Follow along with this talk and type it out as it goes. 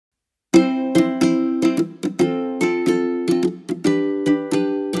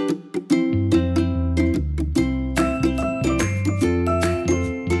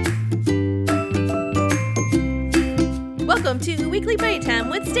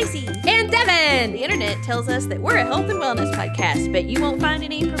Stacy. And Devin. The internet tells us that we're a health and wellness podcast, but you won't find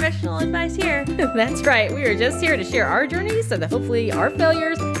any professional advice here. That's right. We are just here to share our journeys so that hopefully our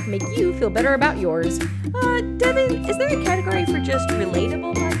failures make you feel better about yours. Devin, is there a category for just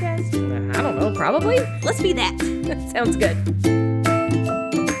relatable podcast? I don't know, probably. Let's be that. Sounds good.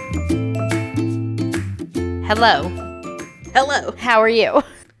 Hello. Hello. How are you?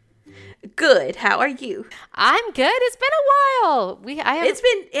 Good. How are you? I'm good. It's been a while. It has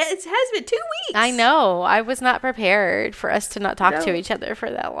been 2 weeks. I know. I was not prepared for us to not talk to each other for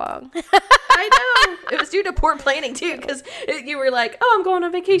that long. I know. It was due to poor planning too, because you were like, "Oh, I'm going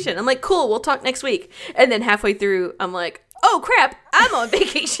on vacation." I'm like, "Cool, we'll talk next week." And then halfway through, I'm like, "Oh crap, I'm on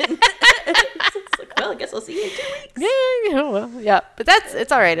vacation." It's like, well, I guess I'll see you in 2 weeks. Yeah. But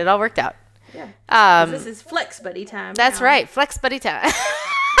it's all right. It all worked out. Yeah. This is flex buddy time. That's now. right. Flex buddy time.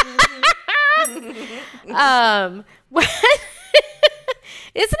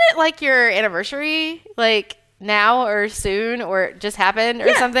 Isn't it like your anniversary, like now or soon, or it just happened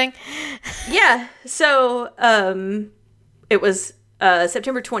or something? Yeah. So, it was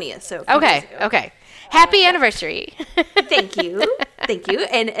September 20th. So okay. Happy anniversary. Thank you.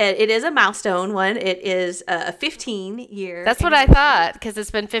 And it is a milestone one. It is a 15-year. That's what I thought, because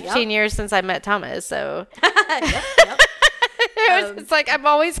it's been 15 years since I met Thomas. So. Yep. It's like I'm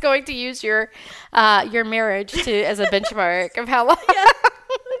always going to use your marriage as a benchmark of how long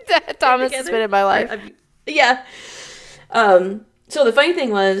Thomas has been in my life. Yeah. So the funny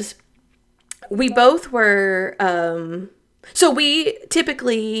thing was, we both were. So we do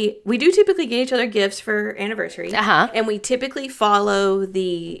typically get each other gifts for anniversary, and we typically follow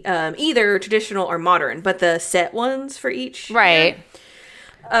the either traditional or modern, but the set ones for each. Right.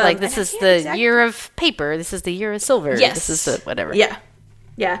 Like this is the year of paper. This is the year of silver. Yes. This is the whatever. Yeah.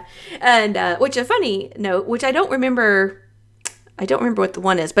 And which a funny note, which I don't remember what the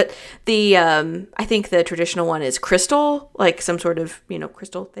one is, but the I think the traditional one is crystal, like some sort of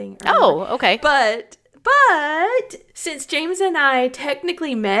crystal thing. Oh, okay. But since James and I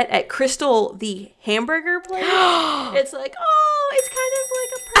technically met at Crystal the hamburger place, it's like, it's kind of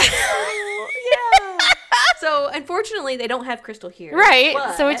like a personal, yeah. So unfortunately, they don't have Crystal here. Right.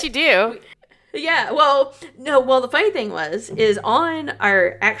 So what you do? The funny thing is on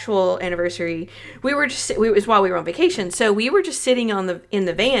our actual anniversary, it was while we were on vacation, so we were just sitting in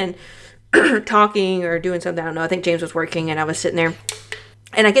the van, talking or doing something. I don't know. I think James was working, and I was sitting there.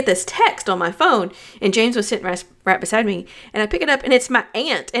 And I get this text on my phone, and James was sitting right beside me, and I pick it up, and it's my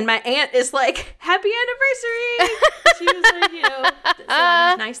aunt, and my aunt is like, "Happy anniversary!" She was like,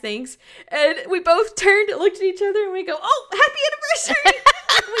 some nice things, and we both turned and looked at each other, and we go, "Oh, happy anniversary!"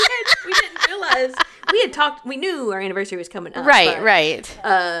 we didn't realize we had talked. We knew our anniversary was coming up, right.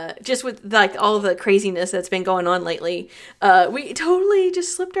 Just with like all the craziness that's been going on lately, we totally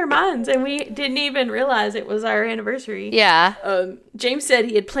just slipped our minds, and we didn't even realize it was our anniversary. Yeah. James said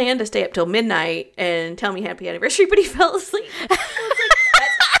he had planned to stay up till midnight and tell me happy anniversary, but he fell asleep.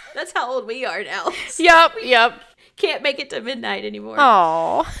 That's how old we are now. So yep. Can't make it to midnight anymore.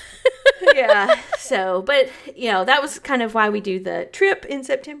 Oh. Yeah. So, but that was kind of why we do the trip in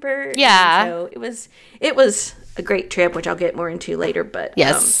September. Yeah. So it was a great trip, which I'll get more into later. But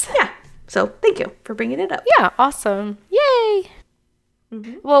yes. Yeah. So thank you for bringing it up. Yeah. Awesome. Yay.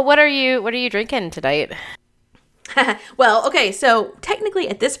 Mm-hmm. Well, what are you drinking tonight? Well, okay, so technically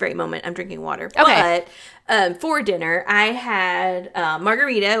at this very moment, I'm drinking water. Okay. But for dinner, I had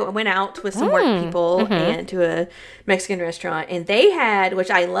margarita. I went out with some work people and to a Mexican restaurant, and they had,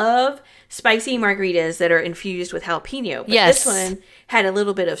 which I love, spicy margaritas that are infused with jalapeno. But yes. This one had a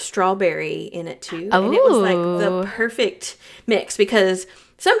little bit of strawberry in it too. Oh. And it was like the perfect mix, because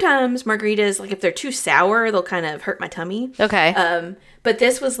sometimes margaritas, like if they're too sour, they'll kind of hurt my tummy. Okay. But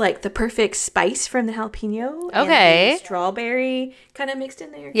this was like the perfect spice from the jalapeno. Okay. And the strawberry kind of mixed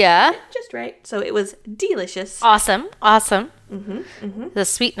in there. Yeah. Just right. So it was delicious. Awesome. The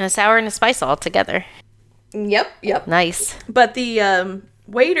sweet and the sour and the spice all together. Yep. Nice. But the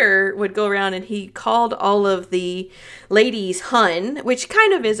waiter would go around and he called all of the ladies hun, which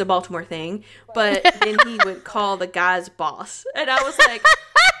kind of is a Baltimore thing, but then he would call the guy's boss. And I was like,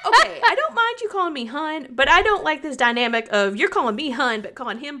 okay, I don't mind you calling me hun, but I don't like this dynamic of you're calling me hun, but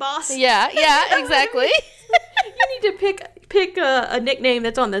calling him boss. Yeah, exactly. You need to pick a nickname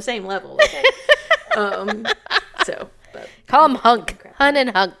that's on the same level. Okay? But call him Hunk. Hun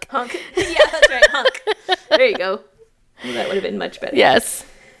and Hunk. Hunk. Yeah, that's right. Hunk. There you go. Well, that would have been much better. Yes.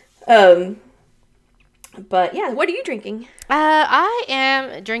 But yeah, what are you drinking? I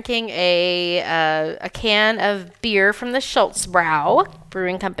am drinking a can of beer from the Schultzbrau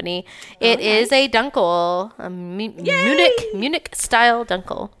Brewing Company. It is a Dunkel, a Munich style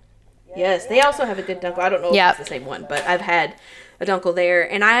Dunkel. Yes, they also have a good Dunkel. I don't know if it's the same one, but I've had a Dunkel there.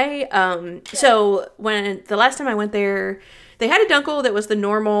 And so when the last time I went there, they had a Dunkel that was the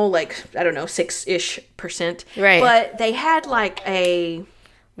normal, like, I don't know, 6-ish%. Right. But they had like a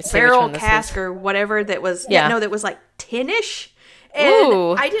barrel cask or whatever that was, that was like 10-ish.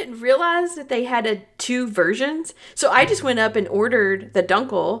 And I didn't realize that they had 2 versions. So I just went up and ordered the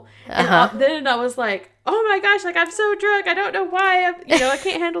Dunkel. And then I was like, oh my gosh, like, I'm so drunk. I don't know why I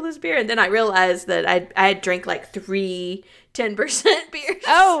can't handle this beer. And then I realized that I had drank like 3 10% beers.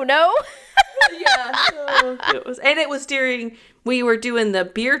 Oh, no. Yeah. It was during, we were doing the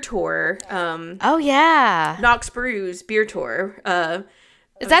beer tour. Oh, yeah. Knox Brews beer tour.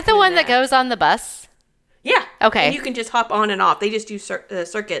 Is that the one that goes on the bus? Yeah. Okay. And you can just hop on and off. They just do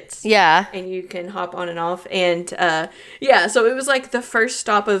circuits. Yeah. And you can hop on and off. And so it was like the first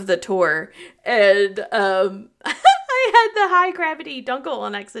stop of the tour. And I had the high gravity Dunkel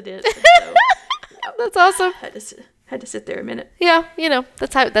on accident. So, that's awesome. Had to sit there a minute. Yeah,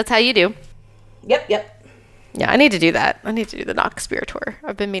 that's how you do. Yep. Yeah, I need to do that. I need to do the Knox beer tour.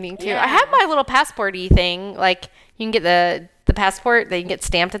 I've been meaning to. Yeah. I have my little passport-y thing. Like, you can get the passport that you can get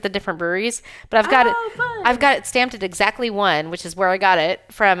stamped at the different breweries. But I've got fun. I've got it stamped at exactly one, which is where I got it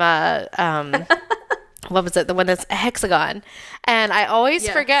from what was it? The one that's a Hexagon. And I always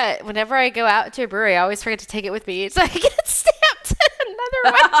forget, whenever I go out to a brewery, I always forget to take it with me. So I get stamped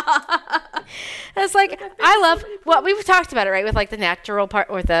another one. It's like, I love what we've talked about it, right? With like the natural part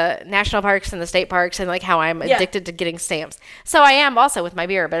or the national parks and the state parks and like how I'm addicted to getting stamps. So I am also with my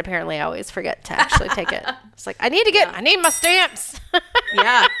beer, but apparently I always forget to actually take it. It's like, I need my stamps.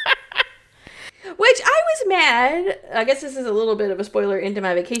 Yeah. Which I was mad. I guess this is a little bit of a spoiler into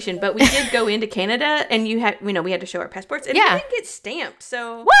my vacation, but we did go into Canada, and we had to show our passports, and we didn't get stamped.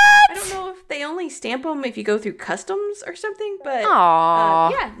 So what? I don't know if they only stamp them if you go through customs or something, but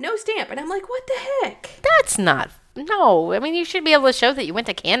no stamp. And I'm like, what the heck? That's not. No, I mean, you should be able to show that you went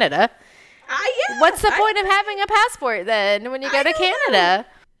to Canada. What's the point of having a passport then when you go to Canada?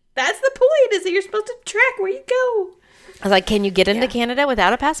 That's the point, is that you're supposed to track where you go. I was like, can you get into Canada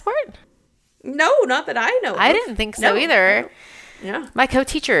without a passport? No, not that I know. I didn't think so either. Yeah. My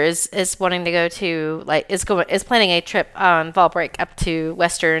co-teacher is wanting to go to, like, is planning a trip on fall break up to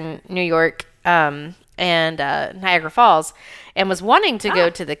Western New York and Niagara Falls, and was wanting to go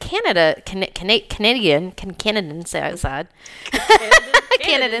to the Canadian side.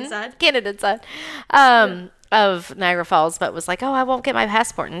 Canadian side. Of Niagara Falls, but was like, oh, I won't get my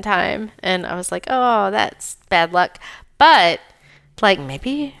passport in time. And I was like, oh, that's bad luck. But, like,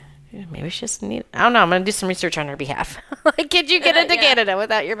 maybe we just need, I don't know, I'm going to do some research on her behalf. Like, could you get into Canada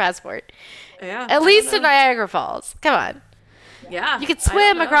without your passport? Yeah. At least to Niagara Falls. Come on. Yeah. You could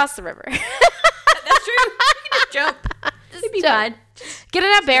swim across the river. That's true. You can just jump. It'd be fine. Get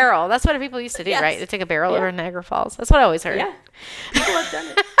in a barrel. That's what people used to do, right? They take a barrel over Niagara Falls. That's what I always heard. Yeah. People have done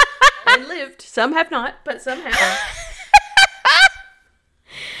it. And lived. Some have not, but some have.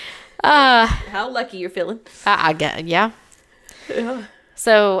 How lucky you're feeling. I get, yeah.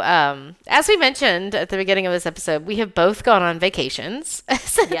 So, as we mentioned at the beginning of this episode, we have both gone on vacations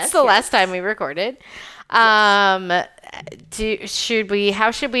since the last time we recorded. Should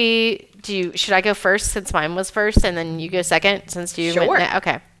I go first since mine was first, and then you go second since you went?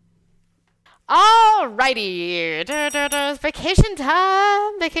 Okay. Alrighty. Vacation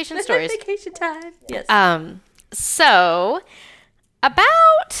time. Vacation stories. Vacation time. Yes. So,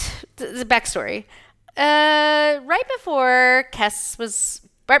 about the backstory. Right before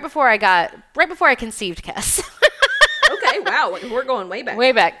I conceived Kess. Okay, wow, we're going way back.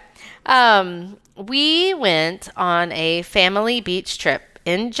 Way back. We went on a family beach trip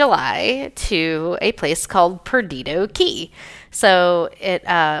in July to a place called Perdido Key. So it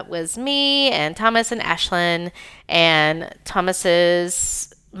was me and Thomas and Ashlyn and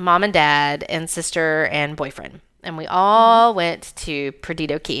Thomas's mom and dad and sister and boyfriend. And we all went to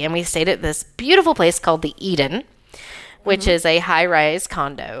Perdido Key, and we stayed at this beautiful place called the Eden, which is a high-rise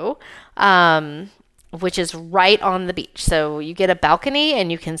condo, which is right on the beach. So you get a balcony,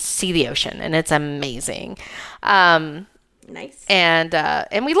 and you can see the ocean, and it's amazing. Nice. And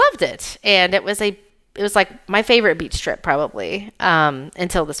we loved it, and it was like my favorite beach trip probably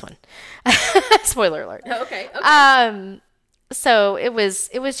until this one. Spoiler alert. Okay. So it was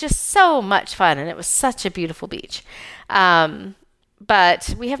just so much fun, and it was such a beautiful beach.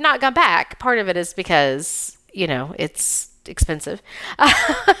 But we have not gone back. Part of it is because, it's expensive.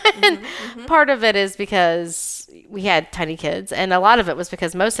 And part of it is because we had tiny kids, and a lot of it was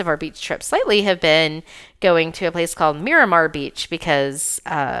because most of our beach trips lately have been going to a place called Miramar Beach because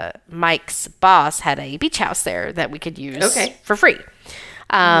Mike's boss had a beach house there that we could use for free.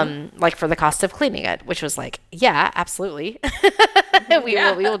 Like for the cost of cleaning it, which was like, yeah, absolutely. We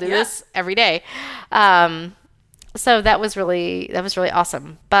will do this every day. So that was really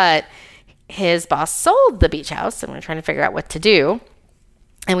awesome. But his boss sold the beach house, and we were trying to figure out what to do.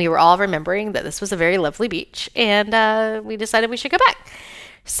 And we were all remembering that this was a very lovely beach, and we decided we should go back.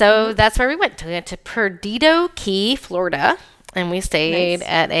 So that's where we went. We went to Perdido Key, Florida, and we stayed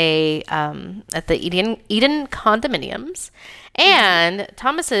at the Eden condominiums. And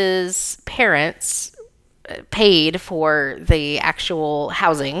Thomas's parents paid for the actual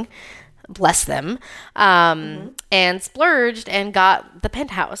housing, bless them, and splurged and got the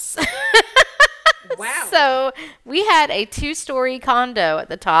penthouse. Wow. So we had a 2-story condo at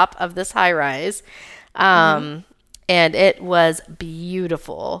the top of this high rise. And it was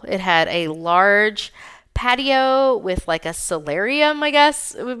beautiful. It had a large patio with like a solarium, I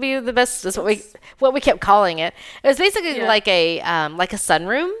guess it would be the best. That's what we kept calling it. It was basically like a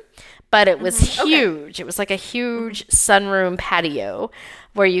sunroom, but it was huge. Okay. It was like a huge sunroom patio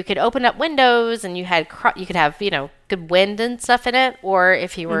where you could open up windows and you could have, good wind and stuff in it. Or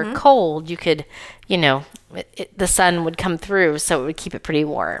if you were cold, you could, the sun would come through, so it would keep it pretty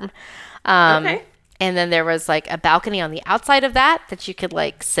warm. And then there was like a balcony on the outside of that you could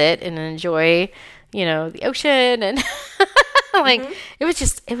like sit and enjoy, the ocean, and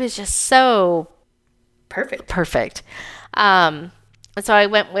it was just so perfect. And so I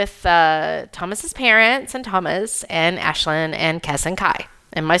went with Thomas's parents and Thomas and Ashlyn and Kes and Kai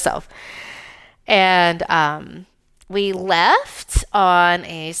and myself. And we left on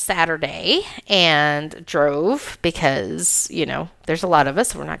a Saturday and drove because, there's a lot of us.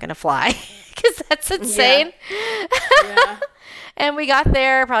 So we're not going to fly because that's insane. Yeah. And we got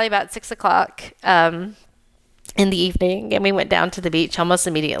there probably about 6 o'clock in the evening, and we went down to the beach almost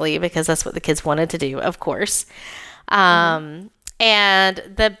immediately because that's what the kids wanted to do, of course. And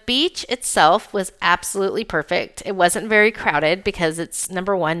the beach itself was absolutely perfect. It wasn't very crowded because it's,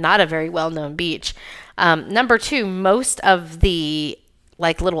 number one, not a very well-known beach. Number two, most of the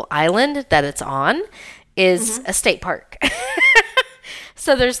little island that it's on is a state park.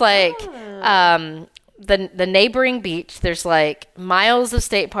 So there's the neighboring beach, there's miles of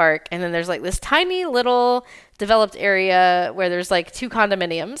state park, and then there's this tiny little developed area where there's 2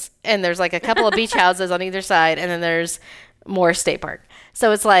 condominiums, and there's a couple of beach houses on either side, and then there's more state park.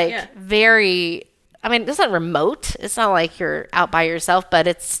 So it's very, it's not remote. It's not like you're out by yourself, but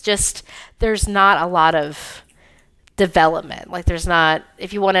it's just, there's not a lot of development. There's not,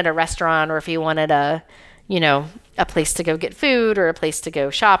 if you wanted a restaurant or if you wanted a place to go get food or a place to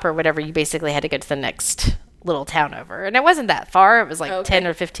go shop or whatever, you basically had to go to the next little town over. And it wasn't that far. It was 10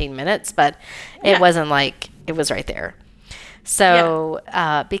 or 15 minutes, but it wasn't it was right there. So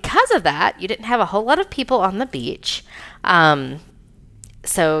because of that, you didn't have a whole lot of people on the beach.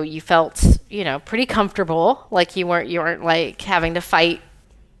 So you felt, pretty comfortable. You weren't having to fight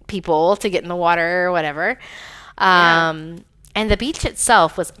people to get in the water or whatever. And the beach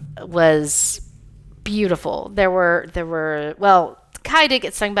itself was beautiful. There were Kai did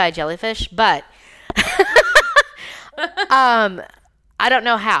get stung by a jellyfish, but I don't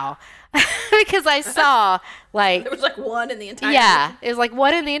know how. Because I saw there was one in the entire ocean. It was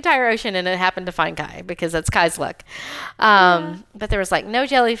one in the entire ocean, and it happened to find Kai because that's Kai's luck. But there was no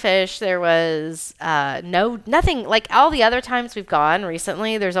jellyfish. There was nothing. All the other times we've gone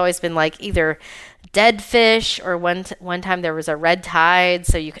recently, there's always been either dead fish, or one time there was a red tide,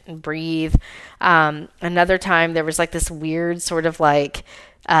 so you couldn't breathe. Another time there was this weird sort of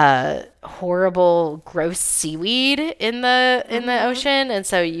horrible, gross seaweed in the ocean, and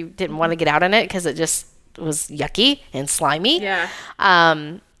so you didn't want to get out in it because it just was yucky and slimy. Yeah.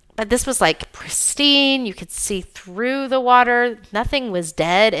 But this was pristine. You could see through the water. Nothing was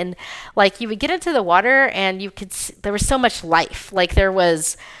dead, and you would get into the water and you could see, there was so much life. There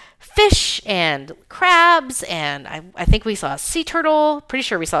was fish and crabs, and I think we saw a sea turtle. Pretty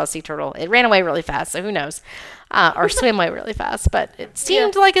sure we saw a sea turtle. It ran away really fast, so who knows? Or swam away really fast, but it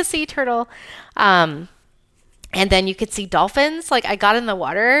seemed like a sea turtle. And then you could see dolphins. I got in the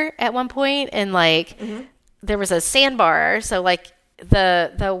water at one point, and there was a sandbar. So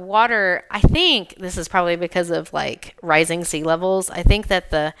the water, I think this is probably because of rising sea levels. I think that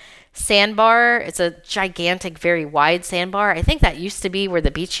the sandbar, it's a gigantic, very wide sandbar. I think that used to be where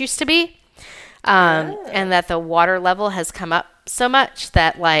the beach used to be. And that the water level has come up so much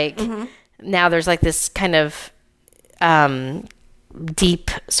that now there's this kind of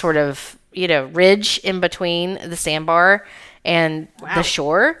deep sort of, ridge in between the sandbar and the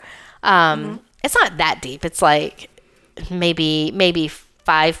shore. It's not that deep. It's like maybe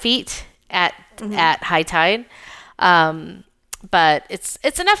 5 feet at high tide. But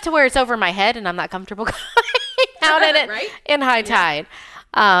it's enough to where it's over my head and I'm not comfortable going out in it right? in high tide.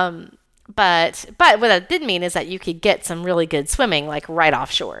 But what that did mean is that you could get some really good swimming like right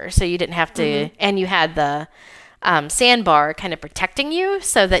offshore. So you didn't have to, and you had the sandbar kind of protecting you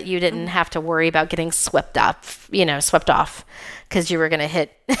so that you didn't have to worry about getting swept off because you were going to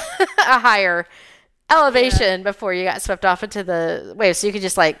hit a higher elevation before you got swept off into the waves. So you could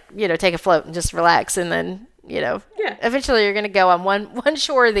just take a float and just relax. And then, eventually you're going to go on one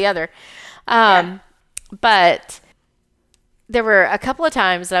shore or the other. But there were a couple of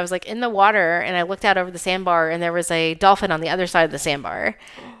times that I was like in the water and I looked out over the sandbar and there was a dolphin on the other side of the sandbar.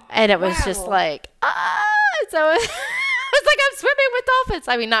 And it was just like, so it was like I'm swimming with dolphins.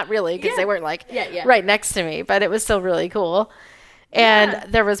 I mean, not really, because they weren't right next to me, but it was still really cool.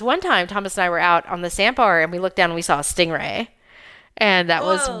 And there was one time Thomas and I were out on the sandbar and we looked down and we saw a stingray. And that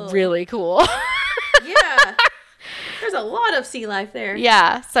was really cool. Yeah. There's a lot of sea life there.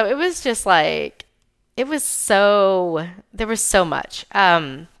 Yeah. So it was just like, there was so much.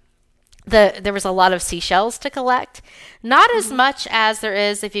 There was a lot of seashells to collect. Not as much as there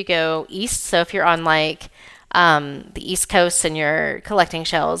is if you go east. So if you're on like the East Coast and you're collecting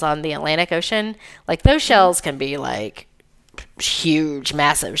shells on the Atlantic Ocean, like those shells can be like huge,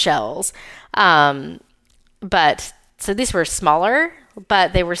 massive shells. But so these were smaller,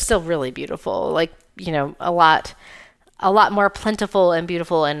 but they were still really beautiful. Like, a lot more plentiful and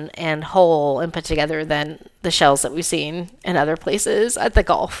beautiful and whole and put together than the shells that we've seen in other places at the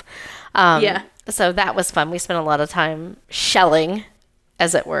Gulf. So that was fun. We spent a lot of time shelling,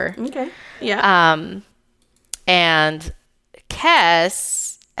 as it were. Okay. Yeah. And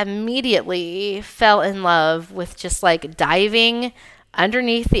Kes immediately fell in love with just like diving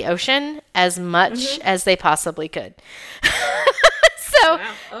underneath the ocean as much as they possibly could. So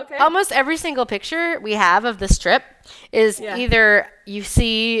almost every single picture we have of this trip is either you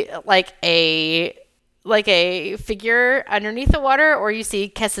see like a figure underneath the water or you see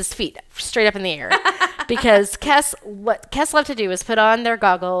Kes's feet straight up in the air. Because what Kes loved to do is put on their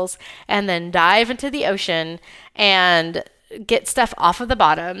goggles and then dive into the ocean and get stuff off of the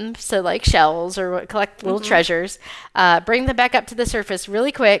bottom, so like shells or collect little treasures, bring them back up to the surface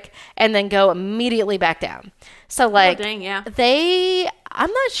really quick, and then go immediately back down. So like,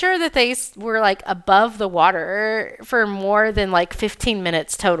 I'm not sure that they were like above the water for more than like 15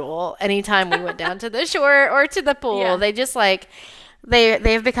 minutes total. Anytime we went down to the shore or to the pool, they just like, they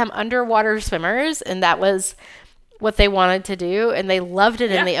have become underwater swimmers, and that was what they wanted to do. And they loved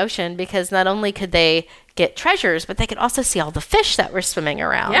it in the ocean because not only could they get treasures, but they could also see all the fish that were swimming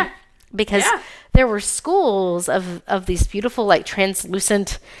around. Yeah. Because there were schools of these beautiful, like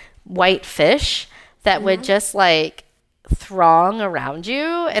translucent white fish that would just like throng around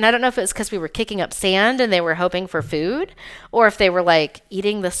you. And I don't know if it's because we were kicking up sand and they were hoping for food, or if they were like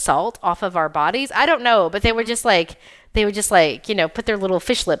eating the salt off of our bodies. I don't know, but they would just like, put their little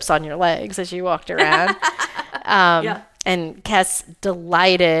fish lips on your legs as you walked around. And Kes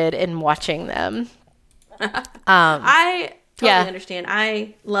delighted in watching them. I totally understand.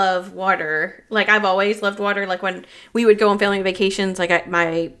 I love water. Like, I've always loved water. Like, when we would go on family vacations, like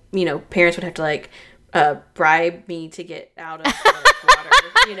my parents would have to like bribe me to get out of the water,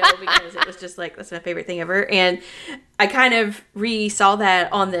 because it was just like, that's my favorite thing ever. And I kind of saw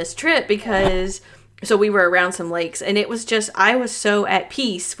that on this trip because so we were around some lakes, and it was just, I was so at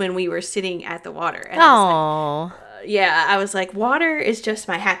peace when we were sitting at the water. And I was like, water is just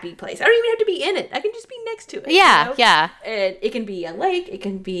my happy place. I don't even have to be in it. I can just be next to it. Yeah. And it can be a lake. It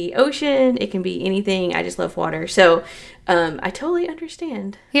can be ocean. It can be anything. I just love water. So I totally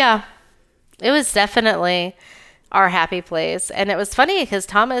understand. Yeah. It was definitely our happy place. And it was funny because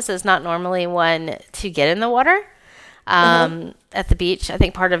Thomas is not normally one to get in the water at the beach. I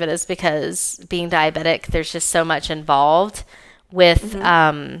think part of it is because being diabetic, there's just so much involved with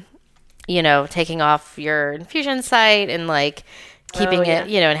taking off your infusion site and like keeping it,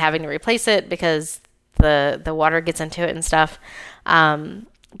 and having to replace it because the water gets into it and stuff.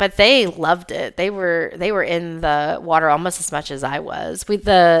 But they loved it. They were in the water almost as much as I was.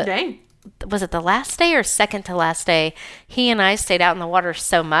 Was it the last day or second to last day? He and I stayed out in the water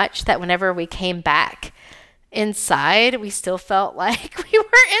so much that whenever we came back inside, we still felt like we were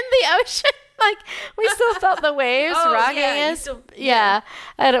in the ocean. Like, we still felt the waves rocking us.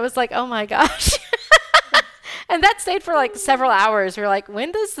 And it was like, oh my gosh. And that stayed for like several hours. We were like,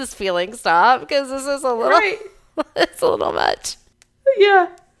 when does this feeling stop? Because this is a little, it's a little much. Yeah.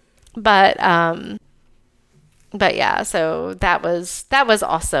 But yeah, so that was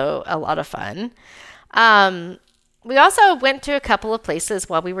also a lot of fun. We also went to a couple of places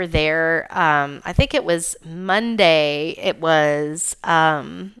while we were there. I think it was Monday. It was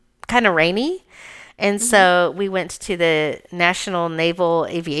kind of rainy. And so we went to the National Naval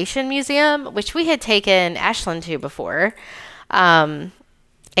Aviation Museum, which we had taken Ashlyn to before. And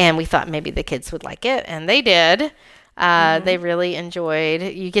we thought maybe the kids would like it, and they did. They really enjoyed.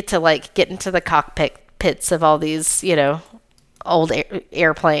 You get to like get into the cockpits of all these, old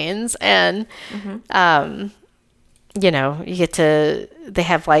airplanes, and you get to. They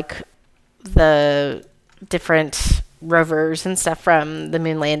have like the different rovers and stuff from the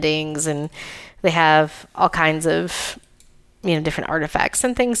moon landings, and they have all kinds of different artifacts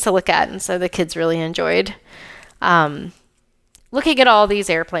and things to look at, and so the kids really enjoyed looking at all these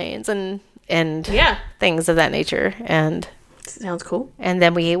airplanes and things of that nature. And sounds cool. And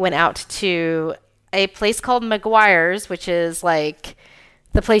then we went out to a place called McGuire's, which is like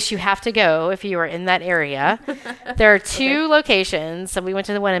the place you have to go if you are in that area. There are two locations. So we went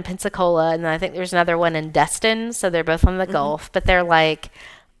to the one in Pensacola, and then I think there's another one in Destin. So they're both on the Gulf, but they're like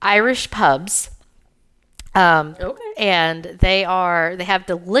Irish pubs. And they have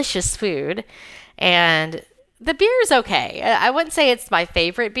delicious food, and the beer is okay. I wouldn't say it's my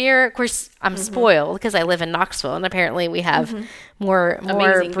favorite beer. Of course, I'm spoiled because I live in Knoxville, and apparently we have more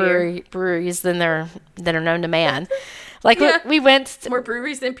breweries than are known to man. Like we went more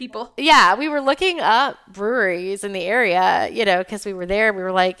breweries than people. Yeah, we were looking up breweries in the area, because we were there. We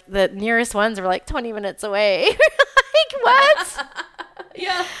were like, the nearest ones were like 20 minutes away. Like, what?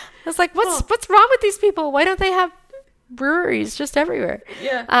 Yeah. I was like, what's wrong with these people? Why don't they have breweries just everywhere?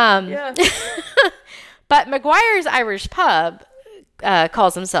 Yeah. But McGuire's Irish Pub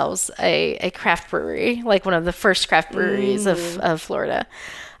calls themselves a craft brewery, like one of the first craft breweries of Florida,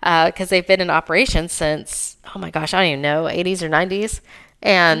 because they've been in operation since, oh my gosh, I don't even know, 80s or 90s,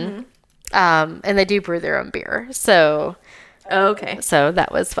 and they do brew their own beer. So so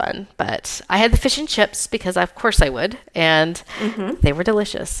that was fun. But I had the fish and chips because of course I would, and they were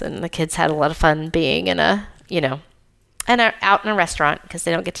delicious, and the kids had a lot of fun being in out in a restaurant, because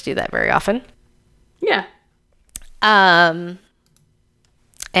they don't get to do that very often. Yeah. And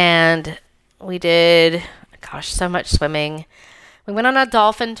we did, so much swimming. We went on a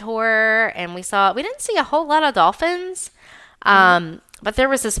dolphin tour, and we didn't see a whole lot of dolphins. But there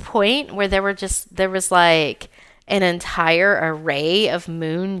was this point where there was like an entire array of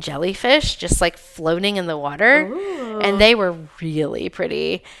moon jellyfish just like floating in the water. Ooh. And they were really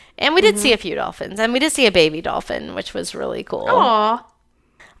pretty. And we did see a few dolphins, and we did see a baby dolphin, which was really cool. Aww.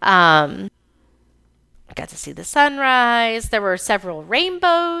 Got to see the sunrise. There were several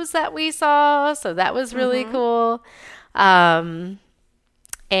rainbows that we saw, so that was really cool. And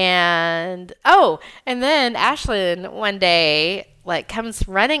then Ashlyn one day like comes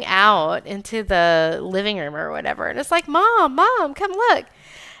running out into the living room or whatever, and it's like, Mom, come look.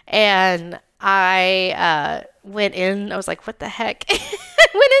 And I went in. I was like, what the heck? I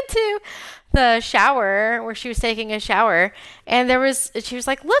went into the shower where she was taking a shower, and she was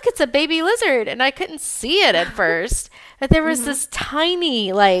like, look, it's a baby lizard. And I couldn't see it at first, but there was this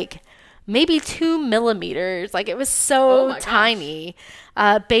tiny, like maybe 2 millimeters, like it was so tiny,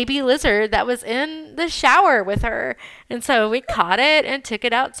 baby lizard that was in the shower with her. And so we caught it and took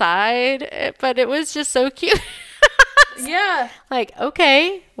it outside, but it was just so cute. Yeah. Like,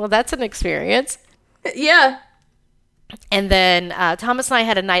 okay, well, that's an experience. Yeah. And then Thomas and I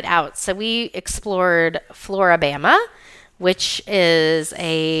had a night out. So we explored Florabama, which is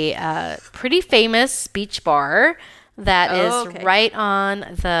a pretty famous beach bar that is right on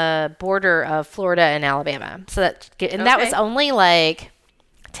the border of Florida and Alabama. So that was only like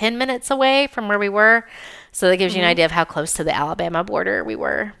 10 minutes away from where we were. So that gives you an idea of how close to the Alabama border we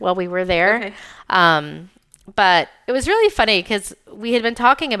were while we were there. Okay. But it was really funny because we had been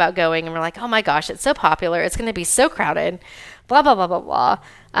talking about going, and we're like, oh my gosh, it's so popular. It's going to be so crowded, blah, blah, blah, blah, blah.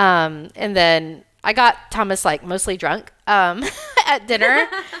 And then I got Thomas like mostly drunk at dinner.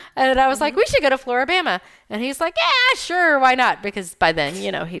 And I was like, we should go to Florabama. And he's like, yeah, sure. Why not? Because by then,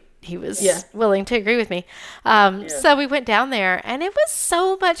 he was willing to agree with me. So we went down there, and it was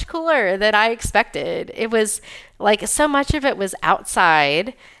so much cooler than I expected. It was like so much of it was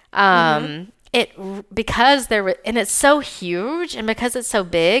outside. Because and it's so huge, and because it's so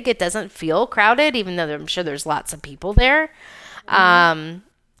big, it doesn't feel crowded, even though I'm sure there's lots of people there. And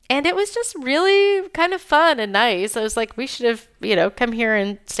it was just really kind of fun and nice. I was like, we should have, come here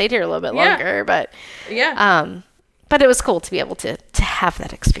and stayed here a little bit longer, but it was cool to be able to have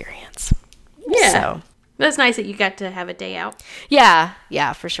that experience. Yeah. So That's nice that you got to have a day out.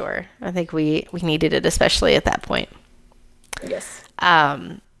 Yeah, for sure. I think we needed it, especially at that point. Yes.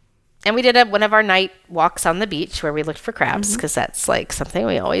 And we did one of our night walks on the beach where we looked for crabs, because that's like something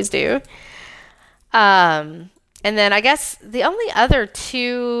we always do. And then I guess the only other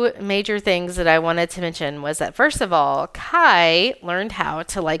two major things that I wanted to mention was that, first of all, Kai learned how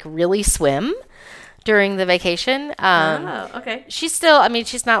to like really swim during the vacation. Okay. She's still, I mean,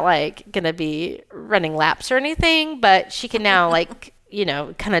 she's not like going to be running laps or anything, but she can now like,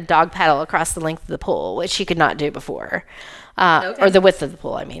 kind of dog paddle across the length of the pool, which she could not do before. Or the width of the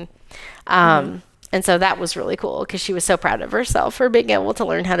pool, I mean. And so that was really cool because she was so proud of herself for being able to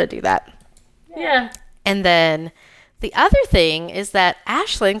learn how to do that. Yeah. And then the other thing is that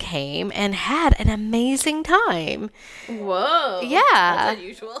Ashlyn came and had an amazing time. Whoa. Yeah. That's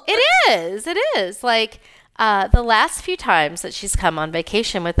unusual. It is. Like, the last few times that she's come on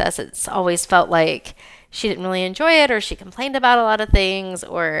vacation with us, it's always felt like she didn't really enjoy it, or she complained about a lot of things,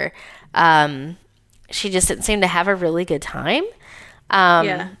 or she just didn't seem to have a really good time.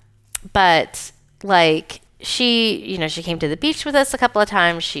 But, like, she came to the beach with us a couple of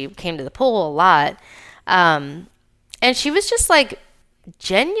times. She came to the pool a lot. And she was just like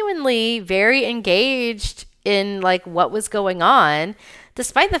genuinely very engaged in like what was going on,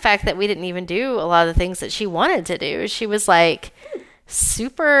 despite the fact that we didn't even do a lot of the things that she wanted to do. She was like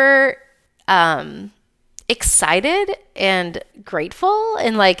super excited and grateful.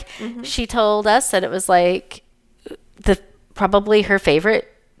 And like she told us that it was like probably her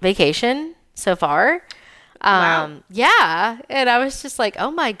favorite vacation so far. Wow. Yeah. And I was just like, oh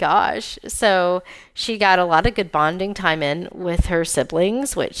my gosh. So she got a lot of good bonding time in with her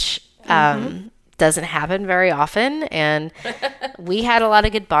siblings, which doesn't happen very often. And we had a lot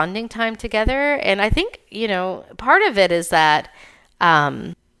of good bonding time together. And I think, part of it is that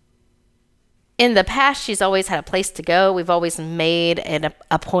in the past, she's always had a place to go. We've always made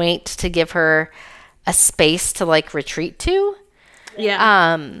a point to give her a space to like retreat to.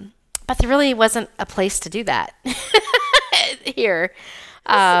 Yeah. But there really wasn't a place to do that here.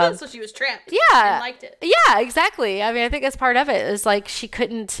 So she was trapped. Yeah. And liked it. Yeah, exactly. I mean, I think that's part of it, is like she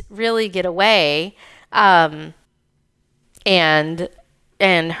couldn't really get away. And because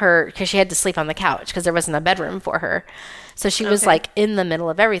she had to sleep on the couch because there wasn't a bedroom for her. So she was like in the middle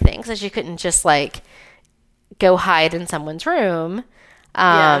of everything. So she couldn't just like go hide in someone's room.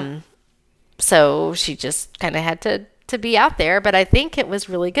 So she just kind of had to be out there. But I think it was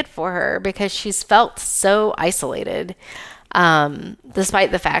really good for her because she's felt so isolated.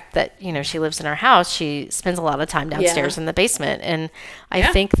 Despite the fact that, she lives in her house, she spends a lot of time downstairs in the basement. And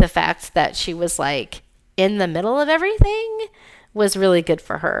I think the fact that she was like in the middle of everything was really good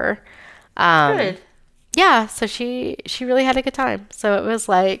for her. Good. Yeah. So she really had a good time. So it was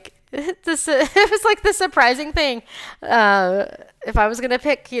like, it was like the surprising thing. If I was going to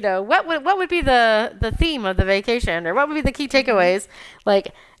pick, what would be the theme of the vacation, or what would be the key takeaways?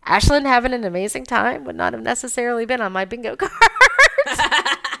 Like, Ashlyn having an amazing time would not have necessarily been on my bingo card.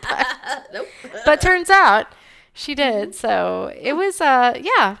 But turns out she did. So it was,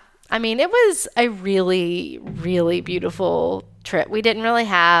 yeah. I mean, it was a really, really beautiful trip. We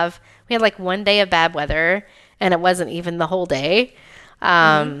had like one day of bad weather, and it wasn't even the whole day.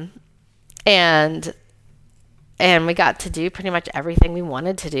 And we got to do pretty much everything we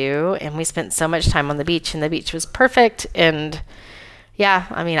wanted to do, and we spent so much time on the beach, and the beach was perfect. And yeah,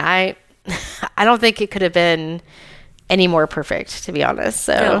 I mean, I don't think it could have been any more perfect, to be honest.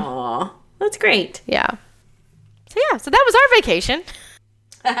 So, Aww, that's great. Yeah. So that was our vacation.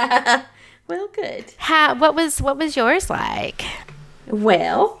 Well, good. What was yours like?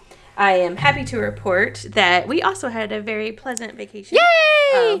 Well, I am happy to report that we also had a very pleasant vacation.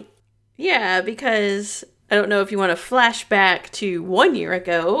 Yay! Yeah, because I don't know if you want to flash back to 1 year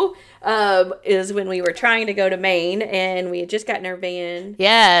ago, is when we were trying to go to Maine, and we had just gotten our van.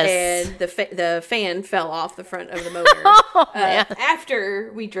 Yes. And the fan fell off the front of the motor man.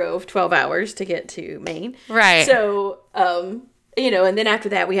 after we drove 12 hours to get to Maine. Right. So, and then after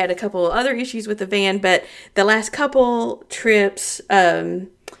that, we had a couple other issues with the van, but the last couple trips,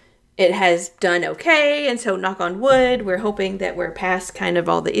 it has done okay, and so knock on wood, we're hoping that we're past kind of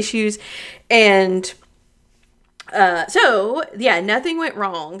all the issues. And so, yeah, nothing went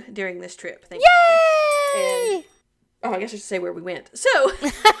wrong during this trip. Yay! And, I guess I should say where we went. So,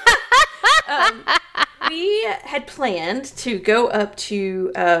 we had planned to go up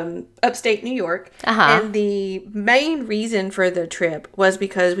to upstate New York. And the main reason for the trip was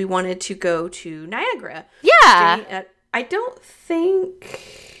because we wanted to go to Niagara. Yeah. I don't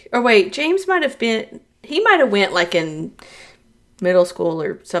think... Or wait, James might have went like in middle school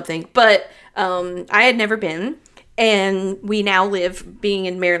or something. But I had never been. And we now live, being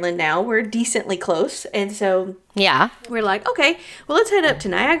in Maryland now, we're decently close. And so Yeah. we're like, okay, well, let's head up to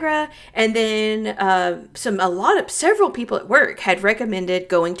Niagara. And then several people at work had recommended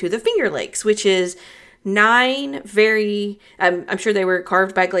going to the Finger Lakes, which is 9 very, I'm sure they were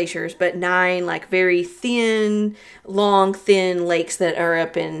carved by glaciers, but 9 like very thin lakes that are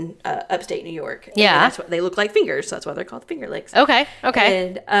up in upstate New York. And Yeah. that's what they look like fingers. So that's why they're called the Finger Lakes. Okay.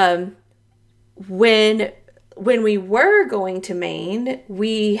 Okay. And when we were going to Maine,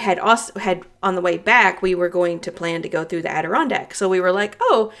 we had also had on the way back, we were going to plan to go through the Adirondack. So we were like,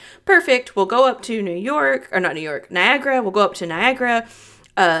 oh, perfect. We'll go up to Niagara. We'll go up to Niagara,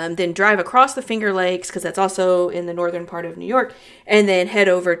 then drive across the Finger Lakes, because that's also in the northern part of New York, and then head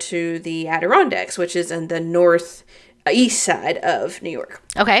over to the Adirondacks, which is in the northeast side of New York.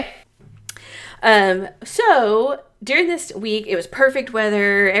 Okay. So during this week, it was perfect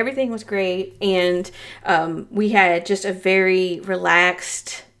weather. Everything was great. And we had just a very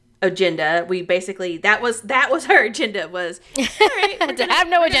relaxed agenda. We basically, that was our agenda was, all right, To have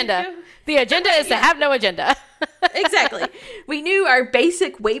no agenda. The agenda is to have no agenda. Exactly. We knew our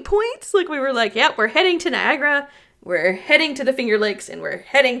basic waypoints. Like we were like, yep, we're heading to Niagara. We're heading to the Finger Lakes, and we're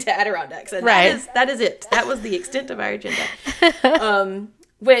heading to Adirondacks. And Right. that is it. That was the extent of our agenda.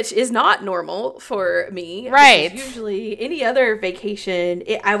 Which is not normal for me. Right. Because usually any other vacation,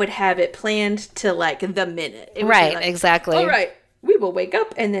 I would have it planned to like the minute. It would be Right. like, Exactly. all right, we will wake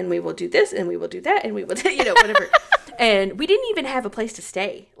up and then we will do this and we will do that and we will, whatever. And we didn't even have a place to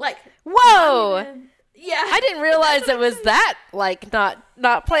stay. Like, Whoa. yeah. I didn't realize it was that, like, not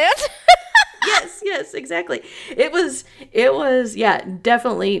planned. Yes, exactly. It was, yeah,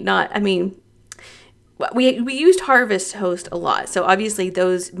 definitely not. I mean, we used Harvest Host a lot. So obviously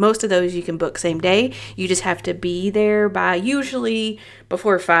most of those you can book same day. You just have to be there by usually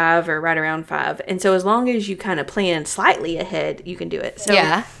before 5 or right around 5. And so as long as you kind of plan slightly ahead, you can do it. So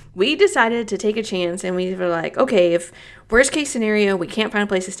Yeah. we decided to take a chance, and we were like, okay, if worst case scenario, we can't find a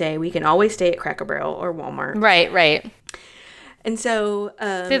place to stay, we can always stay at Cracker Barrel or Walmart. Right. And so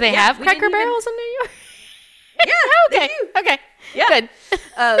Do they have we Cracker didn't even- Barrels in New York? Yeah. Okay. They do. Okay. Yeah.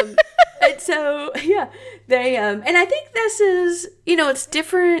 Good. And so, yeah, they, and I think this is, it's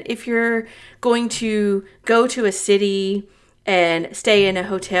different if you're going to go to a city and stay in a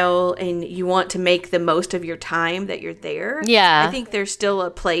hotel and you want to make the most of your time that you're there. Yeah. I think there's still a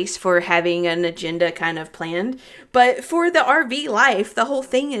place for having an agenda kind of planned. But for the RV life, the whole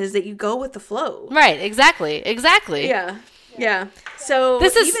thing is that you go with the flow. Right. Exactly. Yeah. So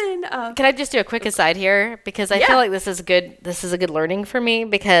This is. even, Can I just do a quick aside here, because I Yeah. feel like this is good. This is a good learning for me,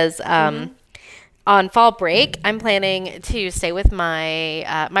 because on fall break, I'm planning to stay with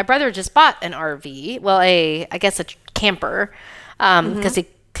my my brother. Just bought an RV. Well, I guess a camper, because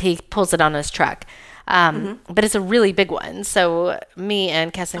he pulls it on his truck. But it's a really big one, so me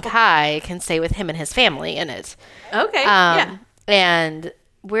and Cass and Kai can stay with him and his family in it. okay. Yeah. And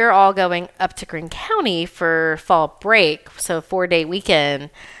we're all going up to Greene County for fall break, so 4-day weekend.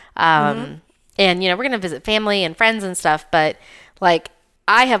 And, we're going to visit family and friends and stuff. But, like,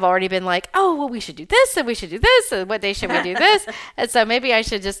 I have already been like, oh, well, we should do this and we should do this. And what day should we do this? And so maybe I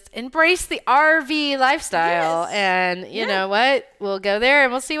should just embrace the RV lifestyle. Yes. And you know what? We'll go there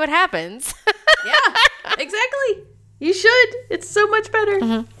and we'll see what happens. Yeah, exactly. You should. It's so much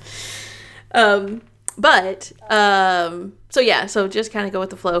better. So just kind of go with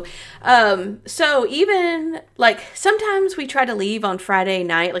the flow. So even like sometimes we try to leave on Friday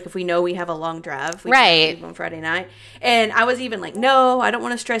night, like if we know we have a long drive, we try to Right. leave on Friday night. And I was even like, no, I don't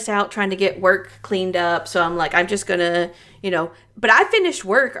want to stress out trying to get work cleaned up. So I'm like, I'm just gonna, but I finished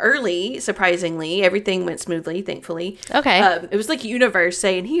work early, surprisingly. Everything went smoothly, thankfully. Okay. It was like universe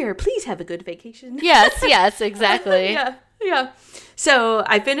saying, here, please have a good vacation. Yes, exactly. Yeah. So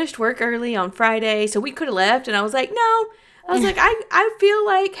I finished work early on Friday, so we could have left, and I was like, no. I was like, I feel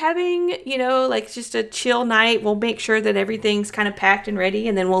like having, like just a chill night. We'll make sure that everything's kind of packed and ready,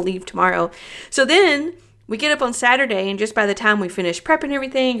 and then we'll leave tomorrow. So then we get up on Saturday, and just by the time we finish prepping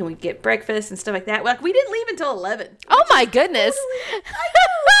everything and we get breakfast and stuff like that, like we didn't leave until 11. Oh my goodness.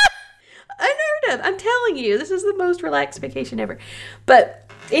 Unheard of. I'm telling you, this is the most relaxed vacation ever. But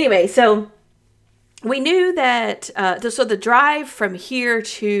anyway, so we knew that, so the drive from here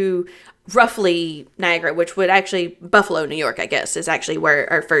to roughly Niagara, which would actually, Buffalo, New York, I guess, is actually where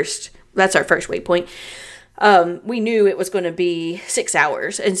that's our first waypoint. We knew it was going to be 6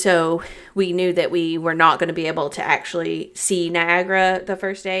 hours. And so we knew that we were not going to be able to actually see Niagara the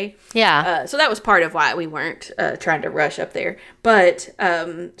first day. Yeah. So that was part of why we weren't trying to rush up there. But,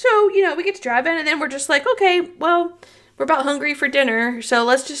 so, we get to drive in, and then we're just like, okay, well, we're about hungry for dinner, so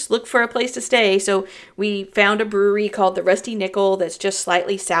let's just look for a place to stay. So we found a brewery called the Rusty Nickel that's just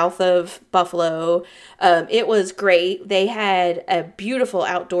slightly south of Buffalo. It was great. They had a beautiful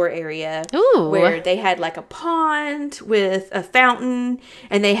outdoor area. Ooh. Where they had like a pond with a fountain,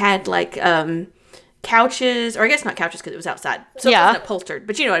 and they had like couches, or I guess not couches because it was outside, so it wasn't upholstered,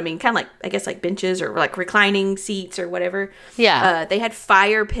 but you know what I mean, kind of like, I guess, like benches or like reclining seats or whatever. They had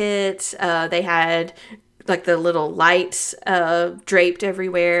fire pits. They had like the little lights draped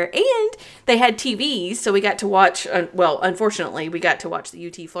everywhere, and they had TVs, so we got to watch, well, unfortunately we got to watch the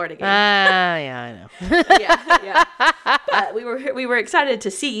UT Florida game. Yeah, I know. yeah But we were excited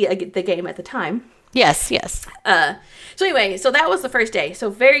to see the game at the time. Yes. So anyway, so that was the first day. So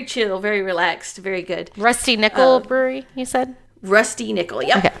very chill, very relaxed, very good. Rusty Nickel Brewery, you said? Rusty Nickel,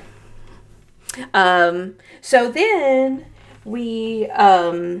 yep. Okay. So then we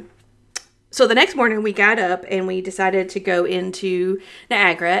so the next morning we got up and we decided to go into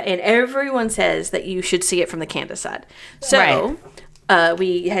Niagara, and everyone says that you should see it from the Canada side. So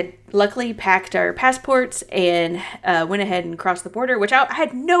we had luckily packed our passports and went ahead and crossed the border, which I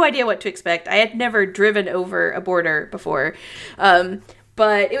had no idea what to expect. I had never driven over a border before.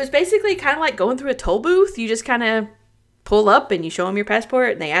 But it was basically kind of like going through a toll booth. You just kind of pull up and you show them your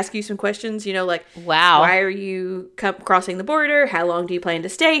passport and they ask you some questions, you know, like, wow, why are you crossing the border? How long do you plan to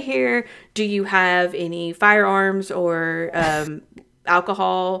stay here? Do you have any firearms or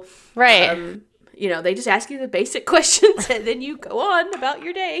alcohol? Right. You know, they just ask you the basic questions and then you go on about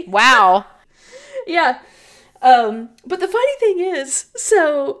your day. Wow. Yeah. But the funny thing is,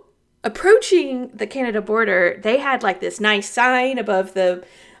 so approaching the Canada border, they had like this nice sign above the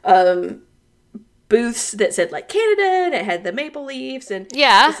booths that said like Canada, and it had the maple leaves, and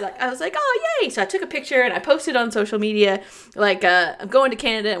I was like, oh yay. So I took a picture and I posted on social media like, I'm going to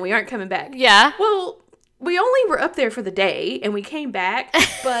Canada and we aren't coming back. Yeah. Well, we only were up there for the day and we came back,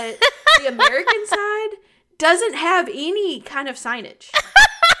 but the American side doesn't have any kind of signage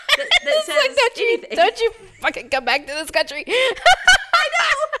that says like, anything. Don't you fucking come back to this country. I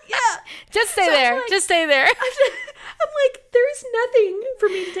know, yeah. Just stay there. Like, just stay there. I'm like, there's nothing for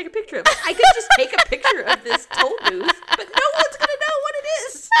me to take a picture of. I could just take a picture of this toll booth, but no one's going to know what it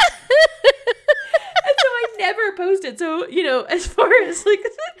is. And so I never posted. So, you know, as far as like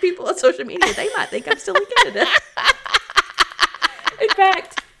people on social media, they might think I'm still in Canada. In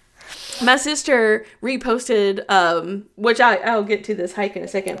fact, my sister reposted, which I'll get to this hike in a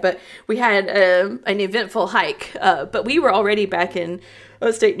second, but we had an eventful hike, but we were already back in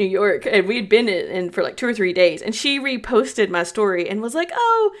upstate New York, and we'd been in for like 2 or 3 days, and she reposted my story and was like,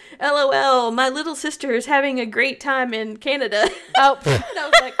 oh, LOL, my little sister is having a great time in Canada. Oh. And I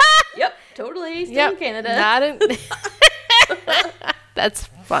was like, yep, totally, still in Canada. Not in... That's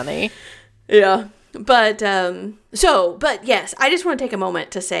funny. Yeah. But yes, I just want to take a moment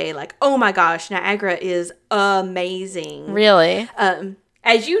to say, like, oh my gosh, Niagara is amazing. Really?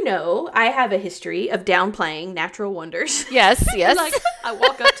 As you know, I have a history of downplaying natural wonders. Yes. Like, I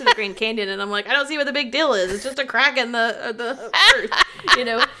walk up to the Grand Canyon and I'm like, I don't see what the big deal is. It's just a crack in the earth, you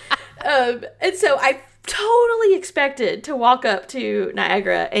know? And so I totally expected to walk up to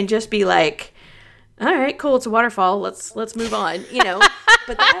Niagara and just be like, all right, cool, it's a waterfall. Let's move on, you know?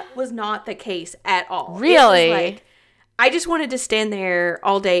 But that was not the case at all. Really? It was like, I just wanted to stand there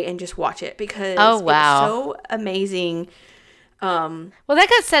all day and just watch it because wow. it was so amazing. Well, that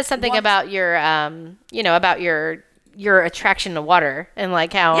kind of says something about your, about your attraction to water and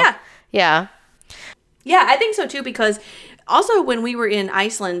like how. Yeah. Yeah, I think so too, because also when we were in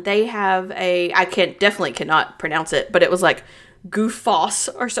Iceland, they have definitely cannot pronounce it, but it was like Gullfoss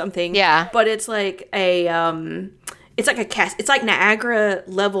or something. Yeah. But it's like it's like Niagara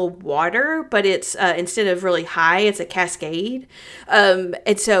level water, but it's instead of really high, it's a cascade.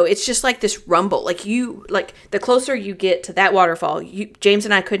 And so it's just like this rumble. Like the closer you get to that waterfall, James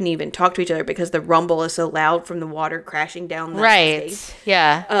and I couldn't even talk to each other because the rumble is so loud from the water crashing down the cascade.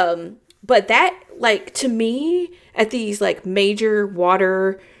 Yeah. But that, like, to me, at these like major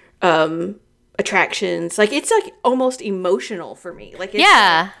water attractions, like, it's like almost emotional for me. Like,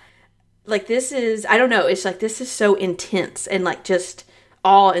 it's like this is, I don't know, it's like this is so intense and like just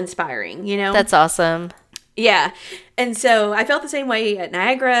awe-inspiring, you know? That's awesome. Yeah. And so I felt the same way at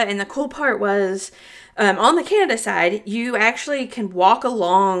Niagara, and the cool part was on the Canada side, you actually can walk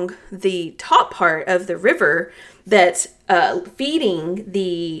along the top part of the river that's feeding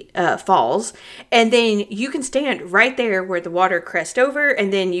the falls, and then you can stand right there where the water crests over,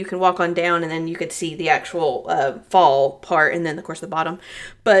 and then you can walk on down, and then you could see the actual fall part, and then of course the bottom.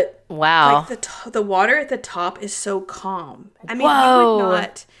 But wow, like the water at the top is so calm. I mean, whoa.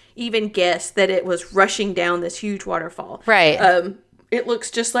 even guess that it was rushing down this huge waterfall. Right. It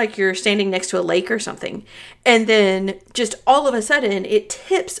looks just like you're standing next to a lake or something. And then just all of a sudden it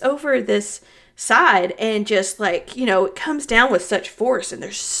tips over this side and just like, it comes down with such force, and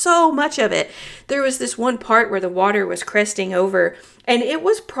there's so much of it. There was this one part where the water was cresting over, and it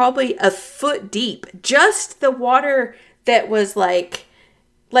was probably a foot deep. Just the water that was like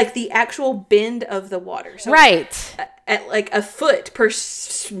the actual bend of the water. So right. At like a foot per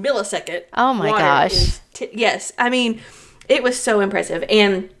millisecond. Oh my gosh. Yes. I mean, it was so impressive.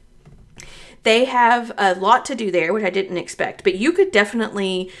 And they have a lot to do there, which I didn't expect. But you could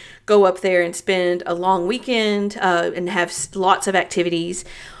definitely go up there and spend a long weekend and have lots of activities.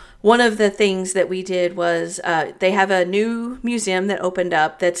 One of the things that we did was they have a new museum that opened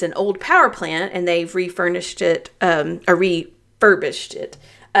up that's an old power plant, and they've refurbished it,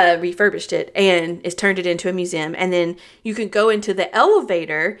 and it's turned it into a museum. And then you can go into the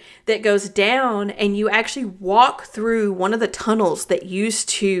elevator that goes down, and you actually walk through one of the tunnels that used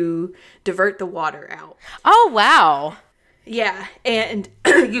to divert the water out. Oh, wow. Yeah. And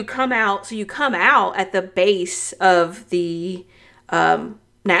you come out at the base of the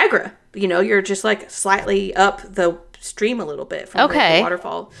Niagara. You're just like slightly up the stream a little bit from the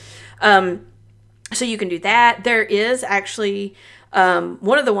waterfall. So you can do that. There is actually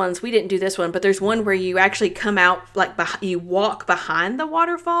one of the ones, we didn't do this one, but there's one where you actually come out, like you walk behind the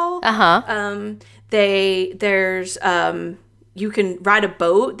waterfall. You can ride a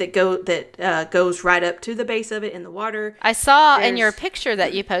boat that goes right up to the base of it in the water. I saw in your picture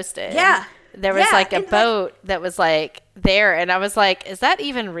that you posted. Yeah. There was like a boat that was like there, and I was like, is that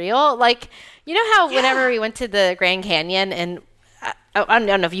even real? Like, you know how whenever we went to the Grand Canyon, and I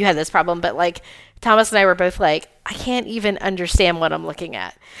don't know if you had this problem, but like Thomas and I were both like, I can't even understand what I'm looking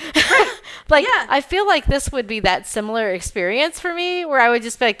at. I feel like this would be that similar experience for me, where I would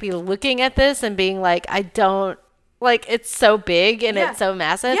just be looking at this and being like, I don't, like, it's so big and it's so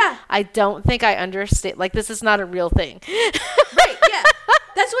massive. Yeah. I don't think I understand. Like, this is not a real thing. Right, yeah.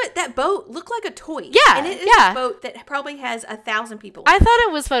 That's what that boat looked like, a toy. Yeah, and it is a boat that probably has 1,000 people. I thought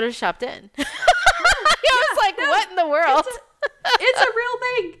it was photoshopped in. I was like, what in the world? It's a real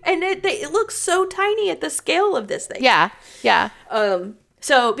thing, and it looks so tiny at the scale of this thing. Yeah.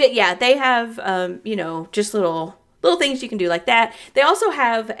 So, but yeah, they have just little things you can do like that. They also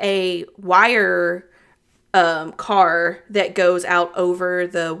have a wire car that goes out over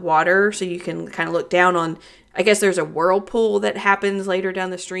the water, so you can kind of look down on. I guess there's a whirlpool that happens later down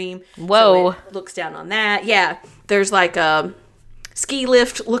the stream. Whoa. So it looks down on that. Yeah. There's like a ski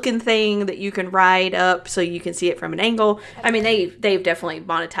lift looking thing that you can ride up so you can see it from an angle. I mean, they've definitely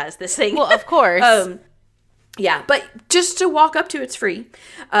monetized this thing. Well, of course. Yeah, but just to walk up to it's free.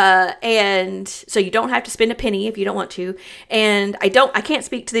 And so you don't have to spend a penny if you don't want to. And I can't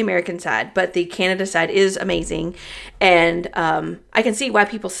speak to the American side, but the Canada side is amazing. And I can see why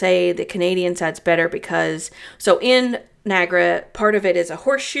people say the Canadian side's better, because so in Niagara, part of it is a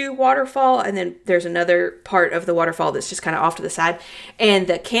horseshoe waterfall, and then there's another part of the waterfall that's just kind of off to the side. And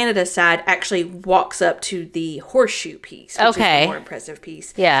the Canada side actually walks up to the horseshoe piece, which is the more impressive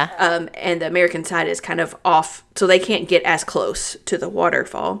piece. Yeah. And the American side is kind of off, so they can't get as close to the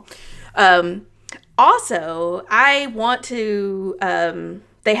waterfall. Also, I want to.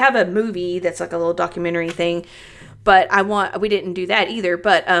 They have a movie that's like a little documentary thing, but we didn't do that either.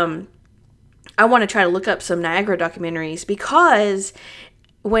 But I want to try to look up some Niagara documentaries, because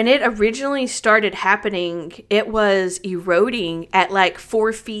when it originally started happening, it was eroding at like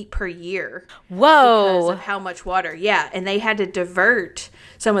 4 feet per year. Whoa. Because of how much water. Yeah. And they had to divert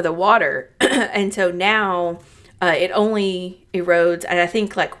some of the water. And so now it only erodes at, I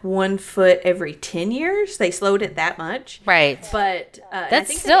think, like 1 foot every 10 years. They slowed it that much. Right. But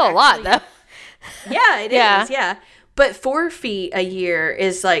that's still a lot, though. Yeah, it is. Yeah. But 4 feet a year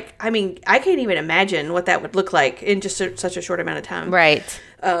is like, I mean, I can't even imagine what that would look like in just such a short amount of time. Right.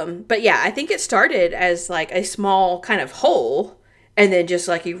 But yeah, I think it started as like a small kind of hole, and then just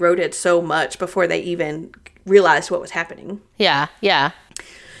like eroded so much before they even realized what was happening. Yeah. Yeah.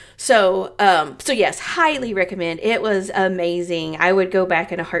 So yes, highly recommend. It was amazing. I would go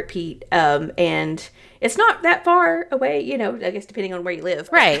back in a heartbeat. And it's not that far away, I guess depending on where you live.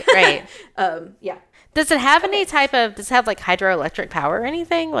 Right. Right. Yeah. Does it have does it have like hydroelectric power or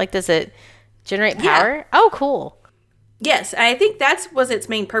anything? Like, does it generate power? Yeah. Oh, cool. Yes. I think that was its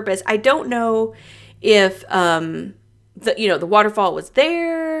main purpose. I don't know if, the waterfall was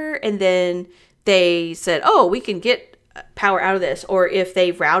there and then they said, oh, we can get power out of this, or if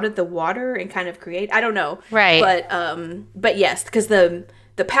they routed the water and kind of I don't know. Right. But yes, because the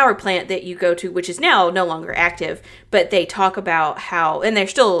the power plant that you go to, which is now no longer active, but they talk about how, and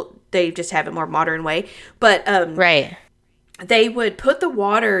they just have a more modern way, but Right. they would put the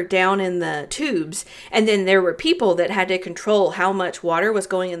water down in the tubes, and then there were people that had to control how much water was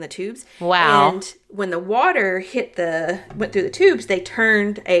going in the tubes. Wow. And when the water went through the tubes, they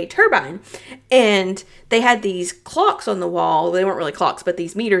turned a turbine, and they had these clocks on the wall. They weren't really clocks, but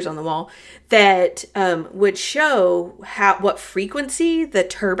these meters on the wall that would show what frequency the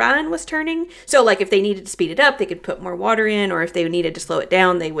turbine was turning. So like if they needed to speed it up, they could put more water in, or if they needed to slow it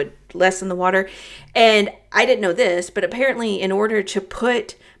down, they would lessen the water. And I didn't know this, but apparently in order to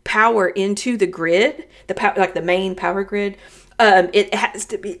put power into the grid, like the main power grid, it has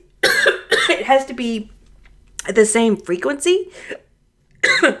to be it has to be the same frequency.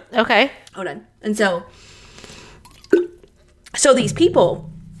 Okay. Hold on. And so these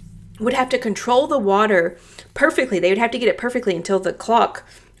people would have to control the water perfectly. They would have to get it perfectly until the clock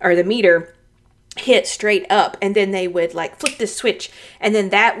or the meter hit straight up, and then they would like flip this switch, and then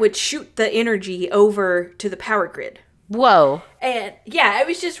that would shoot the energy over to the power grid. Whoa. And yeah, it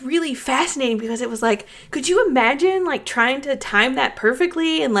was just really fascinating because it was like, could you imagine like trying to time that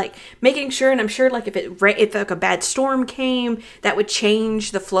perfectly and like making sure, and I'm sure like if like a bad storm came, that would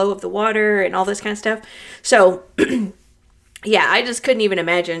change the flow of the water and all this kind of stuff. So yeah, I just couldn't even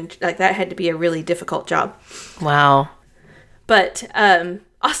imagine, like that had to be a really difficult job. Wow. But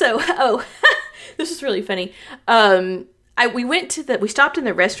also, this is really funny. We stopped in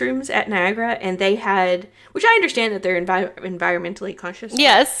the restrooms at Niagara, and they had, which I understand that they're environmentally conscious.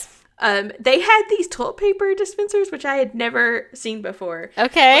 Yes. They had these toilet paper dispensers, which I had never seen before.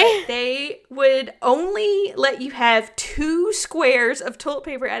 Okay. But they would only let you have 2 squares of toilet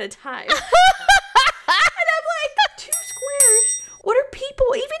paper at a time. And I'm like, 2 squares? What are people,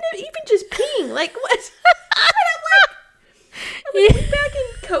 even just peeing? Like, what? And I'm like, back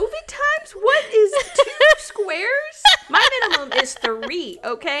in COVID times, what is 2 squares? My minimum is 3,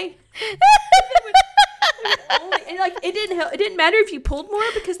 okay? And like it didn't help. It didn't matter if you pulled more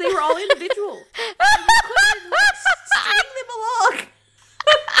because they were all individual. And you couldn't like string them along.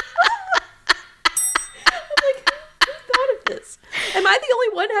 I'm like, who thought of this? Am I the only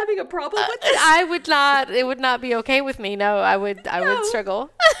one having a problem with this? I would not. It would not be okay with me. No, I would struggle.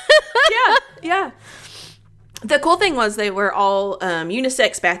 Yeah. The cool thing was they were all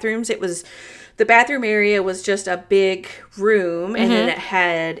unisex bathrooms. The bathroom area was just a big room, and then it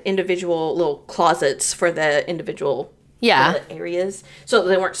had individual little closets for the individual areas. So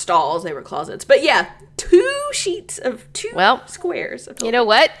they weren't stalls, they were closets. But yeah, 2 sheets of 2 squares. Of you know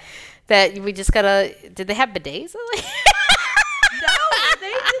what? That we just gotta, did they have bidets? No,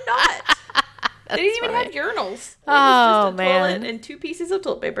 they did not. They didn't even have urinals. It Oh, was just a toilet and 2 pieces of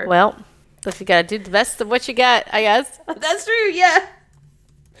toilet paper. Well, if you gotta do the best of what you got, I guess. That's true, yeah.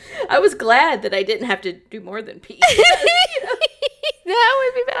 I was glad that I didn't have to do more than pee. That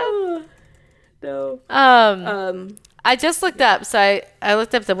would be bad. No. I just looked up, so I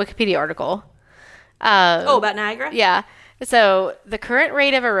looked up the Wikipedia article. About Niagara? Yeah. So the current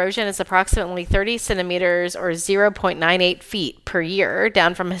rate of erosion is approximately 30 centimeters or 0.98 feet per year,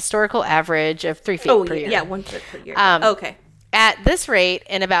 down from a historical average of 3 feet per year. Yeah, 1 foot per year. Okay. At this rate,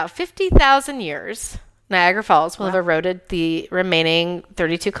 in about 50,000 years, Niagara Falls will have eroded the remaining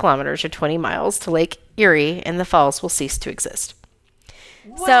 32 kilometers or 20 miles to Lake Erie, and the falls will cease to exist.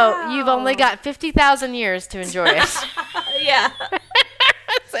 Wow. So you've only got 50,000 years to enjoy it. Yeah.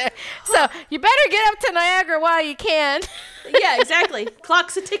 So you better get up to Niagara while you can. Yeah, exactly.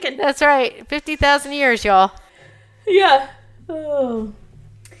 Clock's a ticking. That's right. 50,000 years, y'all. Yeah. Oh.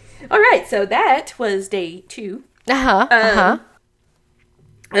 All right. So that was day 2.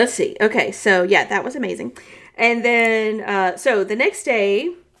 Let's see. Okay. So yeah, that was amazing. And then, so the next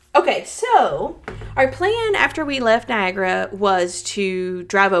day, okay. So our plan after we left Niagara was to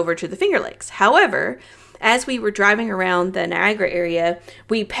drive over to the Finger Lakes. However, as we were driving around the Niagara area,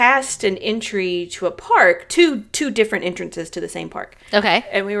 we passed an entry to a park, two different entrances to the same park. Okay.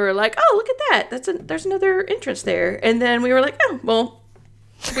 And we were like, oh, look at that. There's another entrance there. And then we were like, oh, well,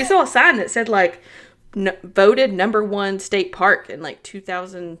 we saw a sign that said like voted #1 state park in like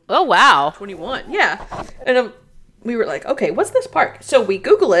 2021. Oh, wow. Yeah. And we were like, okay, what's this park? So we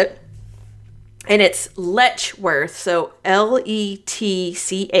Google it, and it's Letchworth. So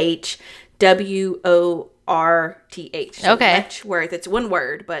LETCHWORTH. So okay. Letchworth. It's one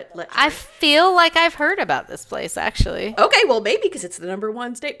word, but Letchworth. I feel like I've heard about this place, actually. Okay, well, maybe because it's the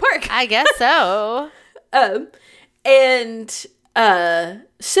 #1 state park. I guess so.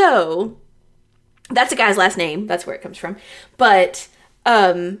 So that's a guy's last name. That's where it comes from. But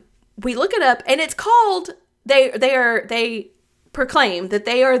we look it up, and it's called. They proclaim that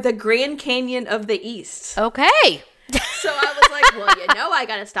they are the Grand Canyon of the East. Okay. So I was like, well, I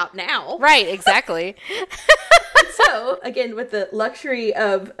got to stop now. Right, exactly. So, again, with the luxury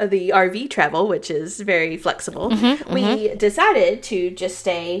of the RV travel, which is very flexible, we decided to just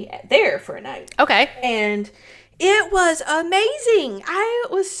stay there for a night. Okay. And it was amazing. I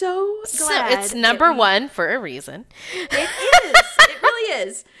was so glad. So it's number one for a reason. It is. It really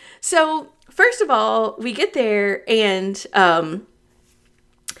is. So, first of all, we get there and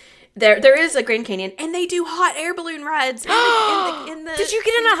there is a Grand Canyon, and they do hot air balloon rides. in the Did you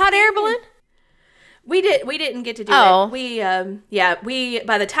get in a hot air balloon? We didn't get to do it. We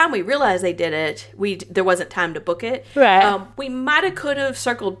by the time we realized they did it, there wasn't time to book it. Right. We might have could have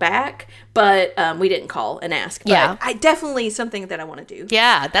circled back, but we didn't call and ask. But Yeah. I definitely something that I want to do.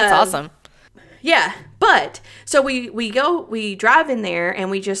 Yeah, that's awesome. Yeah, but so we drive in there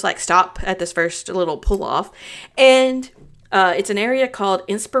and we just like stop at this first little pull off, and it's an area called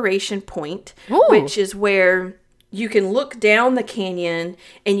Inspiration Point, Ooh. which is where you can look down the canyon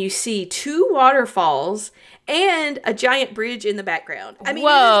and you see 2 waterfalls and a giant bridge in the background. I mean, Whoa.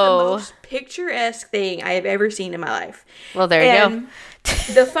 it is the most picturesque thing I have ever seen in my life. Well, there you go.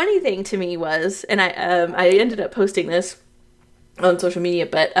 The funny thing to me was, and I ended up posting this on social media,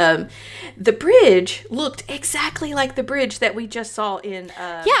 but the bridge looked exactly like the bridge that we just saw in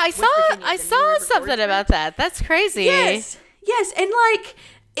Yeah, I saw something about that. That's crazy. Yes, and like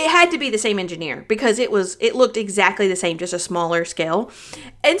it had to be the same engineer because it looked exactly the same, just a smaller scale.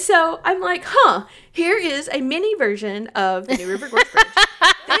 And so I'm like, here is a mini version of the New River Gorge Bridge.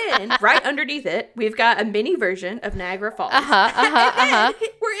 Then right underneath it, we've got a mini version of Niagara Falls.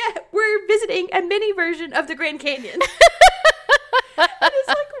 We're visiting a mini version of the Grand Canyon. And it's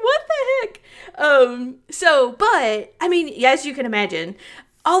like, what the heck? But I mean, as you can imagine,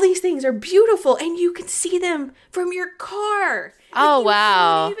 all these things are beautiful and you can see them from your car. Oh,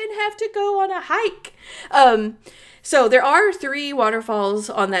 wow. You don't even have to go on a hike. So there are 3 waterfalls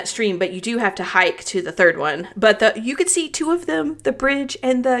on that stream, but you do have to hike to the 3rd one. But you could see 2 of them, the bridge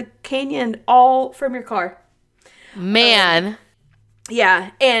and the canyon, all from your car. Man.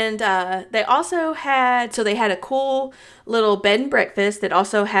 Yeah, and they also had a cool little bed and breakfast that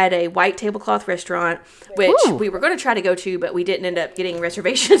also had a white tablecloth restaurant, which we were going to try to go to, but we didn't end up getting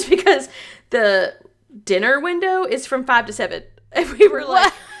reservations because the dinner window is from 5 to 7. And we were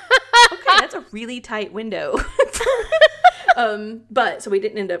like, okay, that's a really tight window. But so we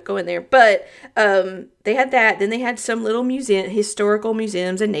didn't end up going there. But they had that. Then they had some little historical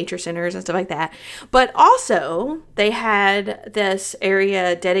museums and nature centers and stuff like that. But also they had this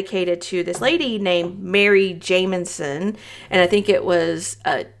area dedicated to this lady named Mary Jamison, and I think it was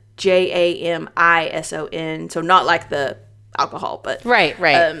Jamison. So not like the alcohol, but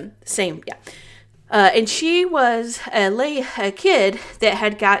right. Same, yeah. And she was a kid that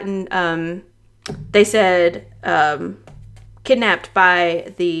had gotten, they said, kidnapped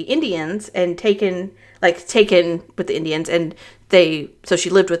by the Indians and taken with the Indians, and so she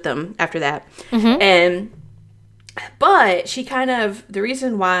lived with them after that. But she the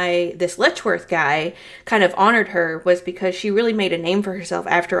reason why this Letchworth guy kind of honored her was because she really made a name for herself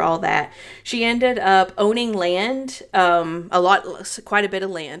after all that. She ended up owning land, quite a bit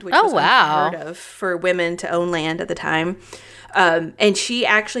of land, which was unheard of for women to own land at the time. And she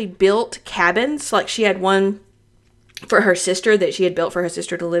actually built cabins, like she had one for her sister that she had built for her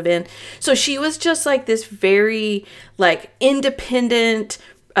sister to live in. So she was just like this very like independent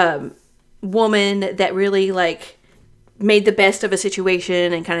woman that really like made the best of a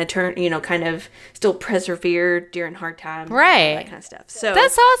situation and kind of still persevered during hard times. Right. And all that kind of stuff. So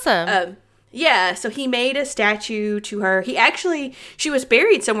that's awesome. Yeah, so he made a statue to her. She was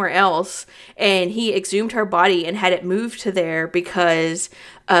buried somewhere else, and he exhumed her body and had it moved to there because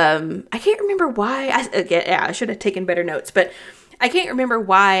I can't remember why. I should have taken better notes, but I can't remember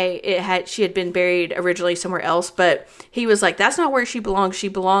why she had been buried originally somewhere else, but he was like, that's not where she belongs. She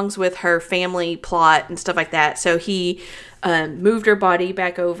belongs with her family plot and stuff like that. So he moved her body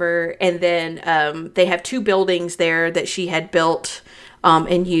back over, and then they have 2 buildings there that she had built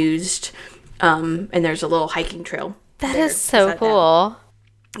and used. And there's a little hiking trail. That is so cool.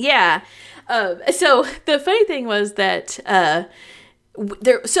 Yeah. So the funny thing was that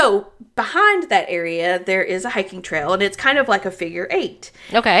so behind that area there is a hiking trail, and it's kind of like a figure 8.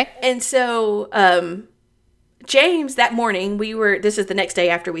 Okay. And so James, that morning, this is the next day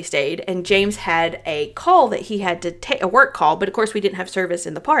after we stayed, and James had a call that he had to take, a work call, but of course we didn't have service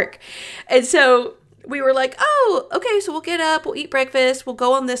in the park. And so we were like, oh, okay, so we'll get up, we'll eat breakfast, we'll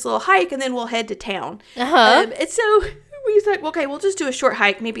go on this little hike, and then we'll head to town. And so we was like, okay, we'll just do a short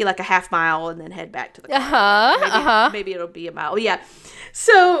hike, maybe like a half mile, and then head back to the car. Maybe it'll be a mile. Yeah.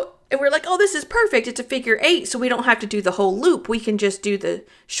 So, and we're like, oh, this is perfect. It's a figure 8, so we don't have to do the whole loop. We can just do the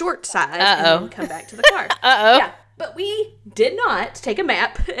short side and then come back to the car. Yeah. But we did not take a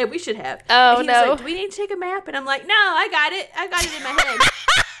map, and we should have. Oh, and he was like, do we need to take a map? And I'm like, no, I got it. I got it in my head.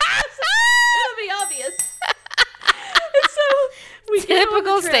 It'll be obvious. And so we get on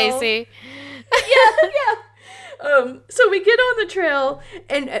Typical the trail. Stacy. Yeah. So we get on the trail,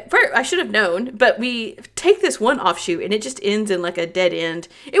 and first, I should have known, but we take this one offshoot, and it just ends in like a dead end.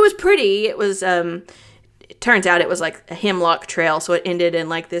 It was pretty. It was, it turns out it was like a hemlock trail, so it ended in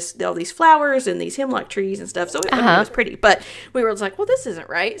like all these flowers and these hemlock trees and stuff. So it was pretty, but we were like, well, this isn't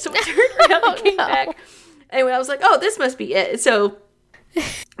right. So we turned around and came back, and I was like, oh, this must be it. So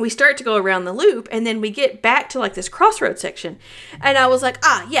we start to go around the loop, and then we get back to like this crossroad section, and I was like,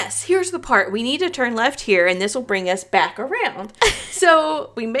 yes, here's the part. We need to turn left here, and this will bring us back around.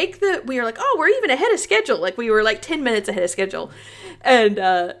 So we were like, oh, we're even ahead of schedule. Like we were like 10 minutes ahead of schedule. And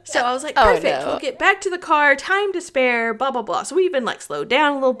so I was like, perfect. We'll get back to the car, time to spare, blah, blah, blah. So we even like slowed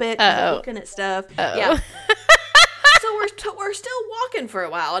down a little bit, looking at stuff. Yeah. So we're still walking for a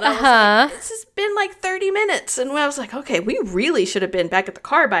while, and I was like, this has been like 30 minutes, and I was like, okay, we really should have been back at the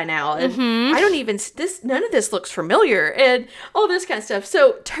car by now, and I don't even, none of this looks familiar, and all this kind of stuff.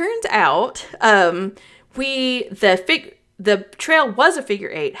 So turns out, the trail was a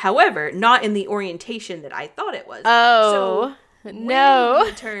figure 8, however, not in the orientation that I thought it was. Oh, so no.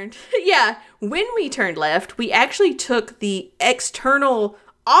 When we turned left, we actually took the external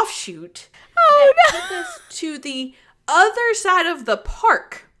offshoot took us to the other side of the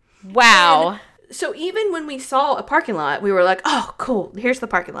park. Wow. And so even when we saw a parking lot, we were like, oh, cool, here's the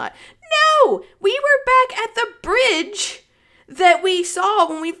parking lot. No, we were back at the bridge that we saw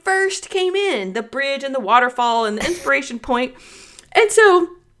when we first came in. The bridge and the waterfall and the inspiration point. And so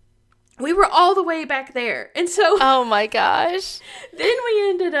we were all the way back there. And so oh my gosh. Then we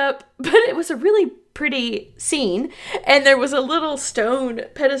ended up, but it was a really pretty scene, and there was a little stone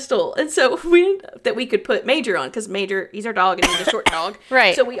pedestal, and so that we could put Major on, because Major, he's our dog and he's a short dog.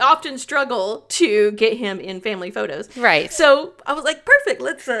 Right. So we often struggle to get him in family photos. Right. So I was like, perfect,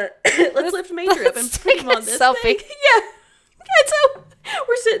 let's lift Major up and put him on this selfie. thing. Yeah. And so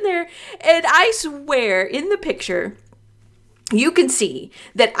we're sitting there, and I swear in the picture you can see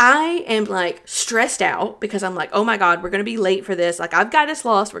that I am like stressed out because I'm like, oh my God, we're going to be late for this. Like, I've got us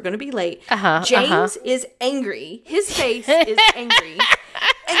lost. We're going to be late. James is angry. His face is angry.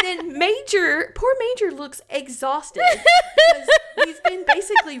 And then poor Major looks exhausted because he's been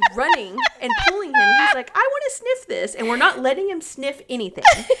basically running and pulling him. He's like, I want to sniff this. And we're not letting him sniff anything.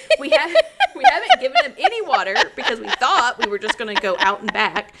 We haven't given him any water because we thought we were just going to go out and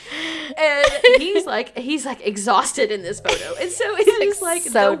back. And he's like exhausted in this photo. And so it is like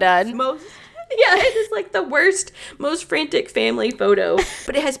so done. It is like the worst, most frantic family photo,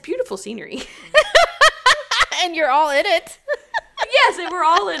 but it has beautiful scenery. And you're all in it. Yes, and we're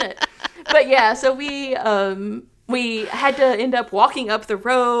all in it. But yeah, so we had to end up walking up the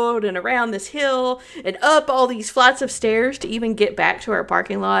road and around this hill and up all these flights of stairs to even get back to our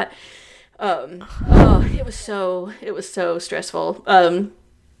parking lot. It was so stressful.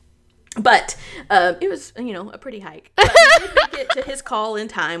 But it was, a pretty hike. But we did make it to his call in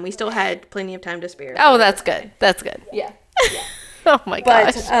time. We still had plenty of time to spare. Oh, that's good. That's good. Yeah. Oh my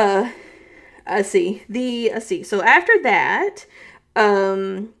gosh. But let's see. So after that,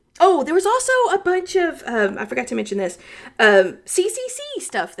 there was also a bunch of I forgot to mention this, CCC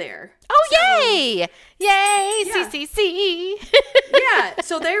stuff there. Oh, yay! Yay, yeah. CCC. Yeah.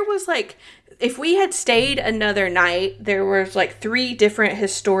 So there was like, if we had stayed another night, there was like 3 different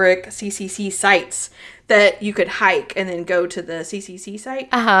historic CCC sites that you could hike and then go to the CCC site.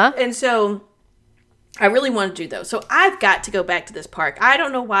 And so I really want to do those. So I've got to go back to this park. I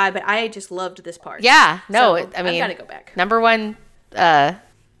don't know why, but I just loved this park. Yeah. No, so I've got to go back. Number 1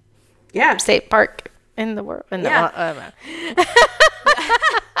 state park in the world.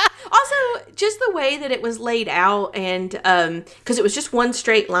 Also, just the way that it was laid out, and because it was just one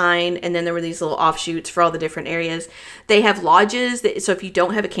straight line, and then there were these little offshoots for all the different areas. They have lodges, so if you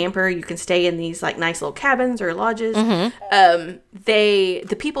don't have a camper, you can stay in these like nice little cabins or lodges.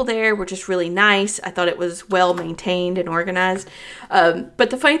 The people there were just really nice. I thought it was well maintained and organized. But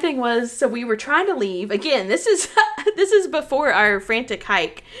the funny thing was, so we were trying to leave. Again, this is before our frantic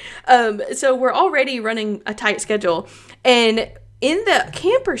hike. So we're already running a tight schedule, and in the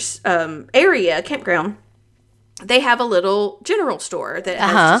campers campground, they have a little general store that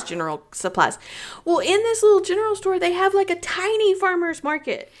has just general supplies. Well, in this little general store, they have like a tiny farmer's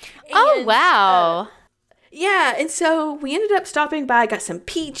market. Oh, wow. Yeah, and so we ended up stopping by, got some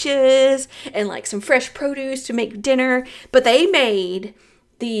peaches and like some fresh produce to make dinner. But they made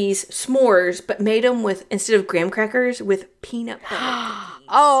these s'mores, but made them with, instead of graham crackers, with peanut butter cookies.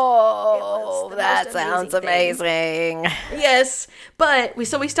 Oh, the that most sounds amazing amazing. Yes, but we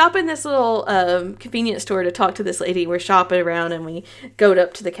stop in this little convenience store to talk to this lady. We're shopping around and we go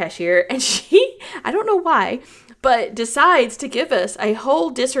up to the cashier, and she, I don't know why, but decides to give us a whole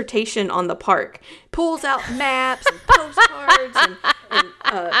dissertation on the park. Pulls out maps and postcards and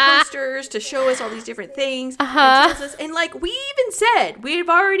posters to show us all these different things. And tells us, and like we even said, we've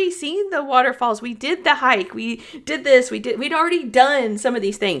already seen the waterfalls. We did the hike. We did this. We'd already done some of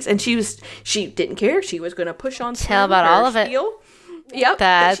these things. And she didn't care. She was going to push on. Tell about all of it. Yep.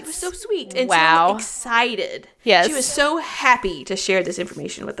 That's she was so sweet and wow. so excited. Yes. She was so happy to share this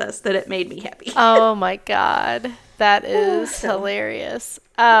information with us that it made me happy. Oh my God. That is hilarious.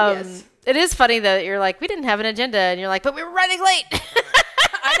 Yes. It is funny though that you're like, we didn't have an agenda, and you're like, but we were running late.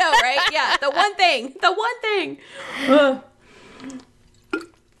 I know, right? Yeah. The one thing.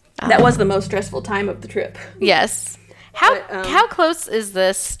 That was the most stressful time of the trip. Yes. How close is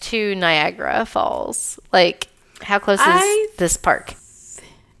this to Niagara Falls? Like, how close is this park?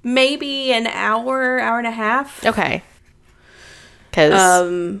 Maybe an hour and a half. Okay.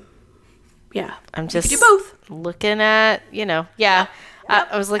 Because yeah, I'm just do both. Looking at, yeah. Yep,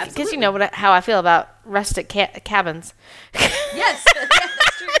 I was looking because you know how I feel about rustic cabins. Yes,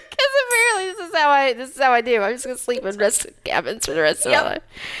 that's true. Because apparently this is how I do. I'm just gonna sleep in rustic cabins for the rest of my life.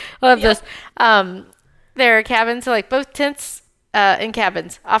 I love this. There are cabins, so like both tents and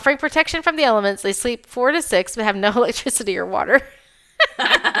cabins offering protection from the elements. They sleep 4 to 6, but have no electricity or water.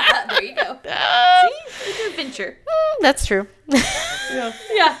 There you go. See, it's an adventure. That's true. Yeah.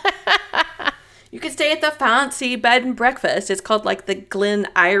 You could stay at the fancy bed and breakfast. It's called like the Glen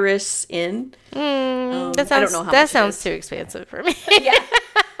Iris Inn. That sounds, I don't know how that much sounds too expensive for me. Yeah.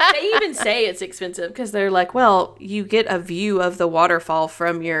 They even say it's expensive because they're like, well, you get a view of the waterfall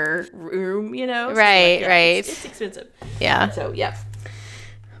from your room, So Right, right. It's expensive. Yeah. So, yeah.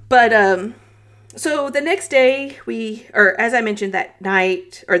 But, so the next day as I mentioned, that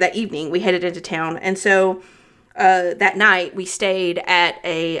night or that evening, we headed into town. And so, that night we stayed at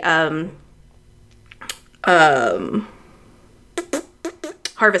a,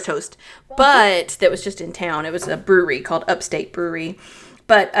 Harvest Host, but that was just in town. It was a brewery called Upstate Brewery.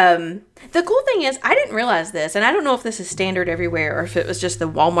 But the cool thing is, I didn't realize this, and I don't know if this is standard everywhere or if it was just the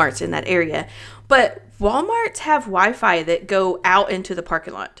Walmarts in that area, but Walmarts have Wi-Fi that go out into the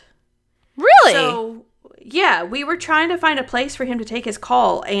parking lot. Really? So, yeah, we were trying to find a place for him to take his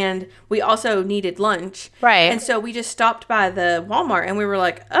call, and we also needed lunch. Right. And so we just stopped by the Walmart, and we were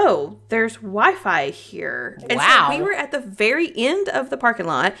like, oh, there's Wi-Fi here. And wow. so we were at the very end of the parking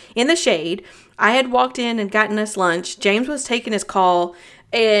lot in the shade. I had walked in and gotten us lunch. James was taking his call,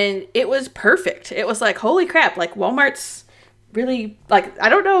 and it was perfect. It was like, holy crap, like Walmart's really, like, I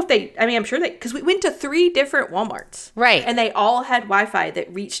don't know if I'm sure because we went to 3 different Walmarts. Right. And they all had Wi-Fi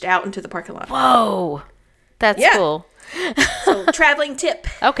that reached out into the parking lot. Whoa. That's cool. So, traveling tip.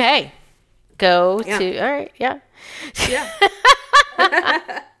 Okay. All right, yeah. Yeah.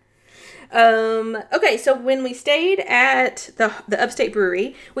 Okay, so when we stayed at the Upstate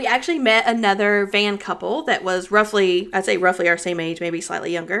Brewery, we actually met another van couple that was roughly our same age, maybe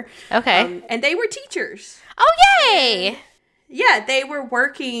slightly younger. Okay. And they were teachers. Oh, yay! Yeah, they were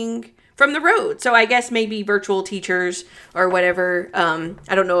working from the road. So I guess maybe virtual teachers or whatever.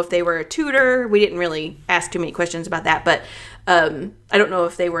 I don't know if they were a tutor. We didn't really ask too many questions about that, but I don't know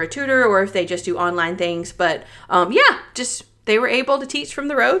if they were a tutor or if they just do online things. But they were able to teach from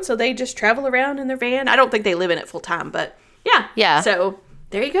the road, so they just travel around in their van. I don't think they live in it full time, but yeah. Yeah. So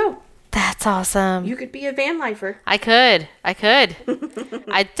there you go. That's awesome. You could be a van lifer. I could.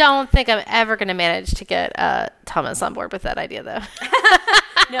 I don't think I'm ever going to manage to get Thomas on board with that idea, though.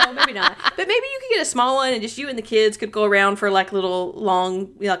 No, maybe not. But maybe you could get a small one and just you and the kids could go around for like little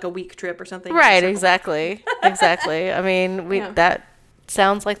long, like a week trip or something. Right, exactly. I mean, that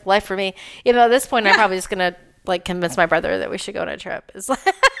sounds like life for me. At this point, I'm probably just going to like convince my brother that we should go on a trip. It's like,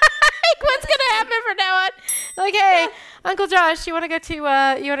 what's going to happen from now on? Like, hey, Uncle Josh, you want to go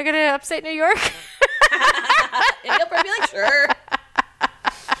to upstate New York? And he'll probably be like,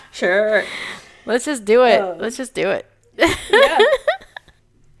 sure. Let's just do it. Yeah.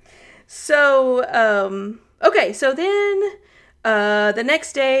 So, okay. So then, the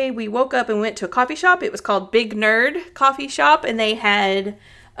next day we woke up and went to a coffee shop. It was called Big Nerd Coffee Shop, and they had,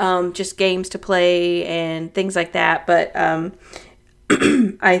 just games to play and things like that. But,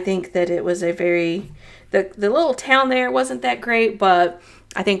 I think that it was the little town there wasn't that great, but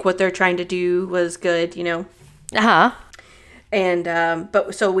I think what they're trying to do was good, you know. Uh-huh. And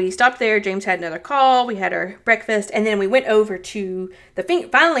but so we stopped there. James had another call. We had our breakfast, and then we went over to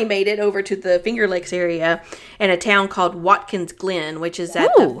finally made it over to the Finger Lakes area in a town called Watkins Glen, which is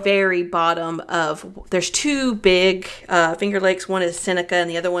at the very bottom of. There's two big Finger Lakes. One is Seneca, and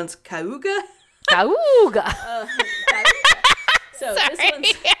the other one's Cayuga. Cayuga. So Sorry, this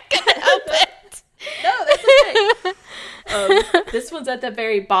one's. I couldn't help it. No, that's okay. This one's at the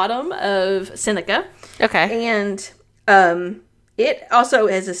very bottom of Seneca. Okay. And it also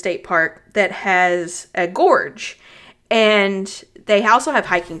is a state park that has a gorge, and they also have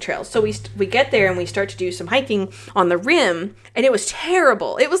hiking trails. So we get there and we start to do some hiking on the rim, and it was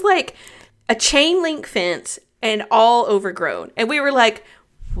terrible. It was like a chain link fence and all overgrown. And we were like,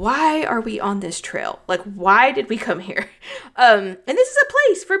 why are we on this trail? Like, why did we come here? And this is a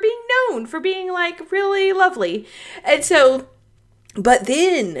place for being known for being like really lovely. And so, but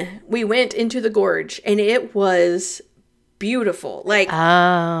then we went into the gorge and it was beautiful. Like,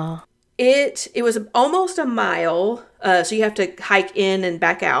 Oh. it was almost a mile. So you have to hike in and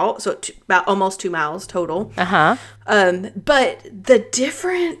back out. So about almost 2 miles total. Uh-huh. But the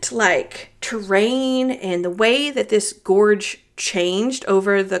different like terrain and the way that this gorge changed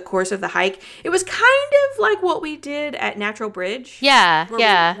over the course of the hike, it was kind of like what we did at Natural Bridge. Yeah, where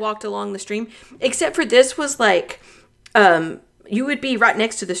yeah. we walked along the stream. Except for this was like, you would be right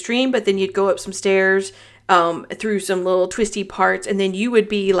next to the stream, but then you'd go up some stairs through some little twisty parts, and then you would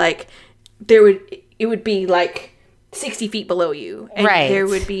be like, it would be like 60 feet below you. And Right.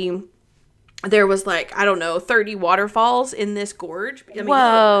 there was like, I don't know, 30 waterfalls in this gorge. I mean,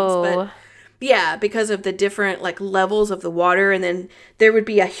 Whoa. but yeah, because of the different like levels of the water. And then there would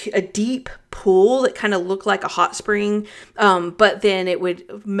be a deep pool that kind of looked like a hot spring. But then it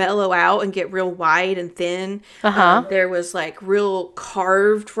would mellow out and get real wide and thin. Uh-huh. There was like real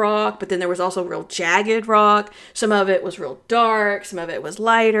carved rock, but then there was also real jagged rock. Some of it was real dark. Some of it was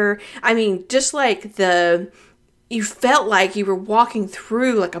lighter. I mean, just like you felt like you were walking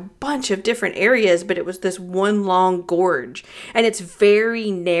through like a bunch of different areas, but it was this one long gorge, and it's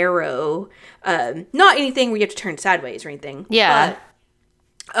very narrow. Not anything where you have to turn sideways or anything. Yeah.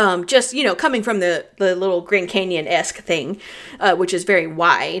 But, just, you know, coming from the little Grand Canyon-esque thing, which is very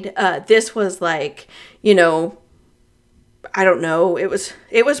wide. This was like, you know, I don't know. It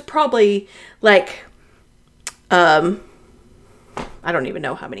was probably like, I don't even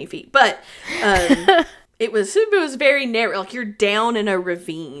know how many feet, but, it was very narrow. Like you're down in a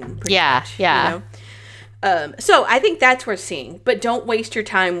ravine. Yeah, yeah. You know? So I think that's worth seeing. But don't waste your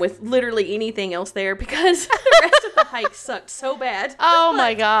time with literally anything else there, because the rest of the hike sucked so bad. Oh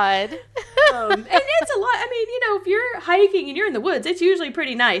my God. And it's a lot. I mean, you know, if you're hiking and you're in the woods, it's usually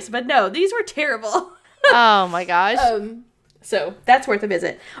pretty nice. But no, these were terrible. Oh my gosh. So that's worth a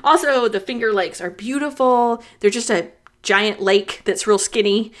visit. Also, the Finger Lakes are beautiful. They're just a giant lake that's real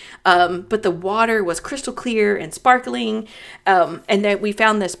skinny, but the water was crystal clear and sparkling. And then we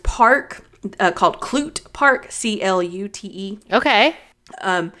found this park called Clute Park, Clute. Okay.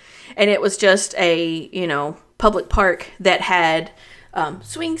 And it was just a, you know, public park that had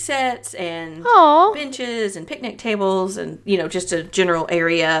swing sets and Aw. benches and picnic tables and, you know, just a general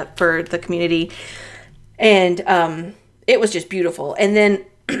area for the community. And it was just beautiful. And then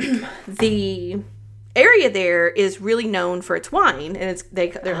the area there is really known for its wine, and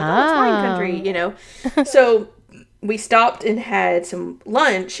they're like, oh, it's wine country, you know. So we stopped and had some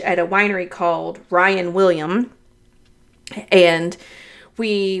lunch at a winery called Ryan William, and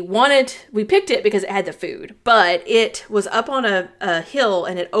we picked it because it had the food, but it was up on a hill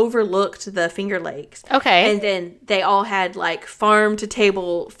and it overlooked the Finger Lakes. Okay. And then they all had like farm to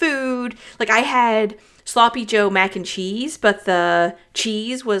table food. Like I had Sloppy Joe mac and cheese, but the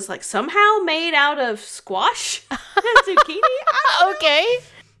cheese was like somehow made out of squash and zucchini. Okay.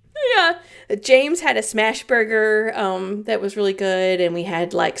 Yeah. James had a smash burger that was really good, and we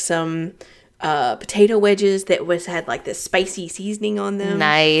had like some potato wedges that had like this spicy seasoning on them.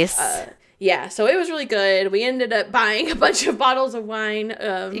 Nice. Yeah, so it was really good. We ended up buying a bunch of bottles of wine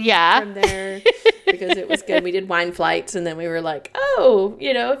from there because it was good. We did wine flights, and then we were like, oh,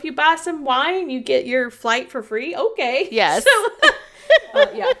 you know, if you buy some wine, you get your flight for free. Okay. Yes.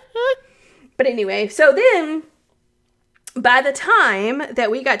 So, yeah. But anyway, so then by the time that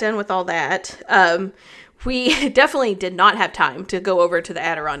we got done with all that, we definitely did not have time to go over to the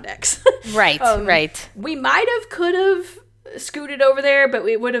Adirondacks. Right, right. We could have scooted over there, but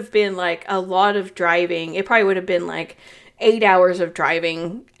it would have been like a lot of driving. It probably would have been like 8 hours of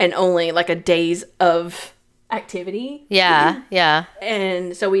driving and only like a day's of activity. Yeah, yeah.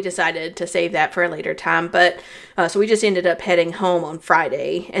 And so we decided to save that for a later time. But so we just ended up heading home on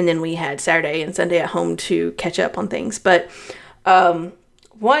Friday. And then we had Saturday and Sunday at home to catch up on things. But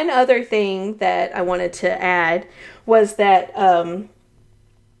one other thing that I wanted to add was that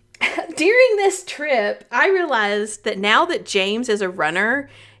during this trip, I realized that now that James is a runner,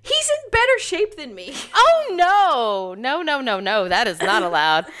 he's in better shape than me. Oh, no. No. That is not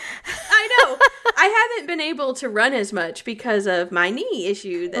allowed. I know. I haven't been able to run as much because of my knee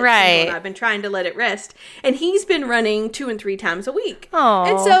issue. That's Right. I've been trying to let it rest. And he's been running 2 and 3 times a week. Aw.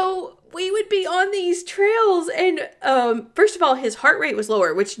 And so we would be on these trails. And first of all, his heart rate was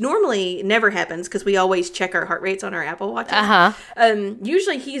lower, which normally never happens because we always check our heart rates on our Apple Watches. Uh-huh.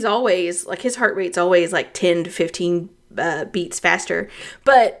 Usually he's always, like, his heart rate's always like 10 to 15 beats faster.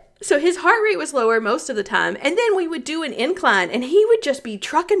 But so his heart rate was lower most of the time. And then we would do an incline and he would just be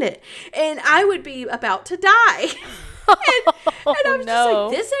trucking it. And I would be about to die. and I was just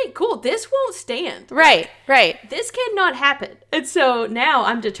like, this ain't cool. This won't stand. Right. This cannot happen. And so now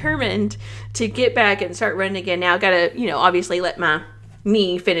I'm determined to get back and start running again. Now I gotta, obviously let my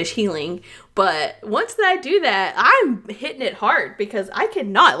knee finish healing. But once I do that, I'm hitting it hard because I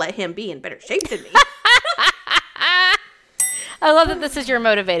cannot let him be in better shape than me. I love that this is your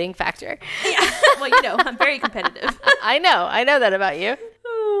motivating factor. Yeah. Well, I'm very competitive. I know that about you.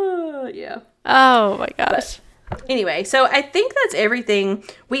 Yeah. Oh my gosh. But anyway, so I think that's everything.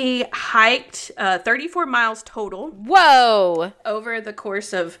 We hiked 34 miles total. Whoa. Over the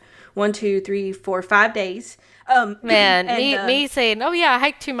course of 1, 2, 3, 4, 5 days. Man, and, me saying, "Oh yeah, I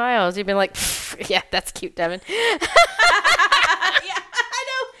hiked 2 miles." You've been like, "Yeah, that's cute, Devin." Yeah, I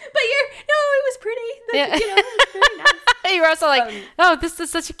know, but it was pretty. Yeah. It was very nice. You were also like, "Oh, this is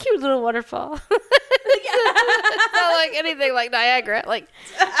such a cute little waterfall." It's not like anything like Niagara. Like,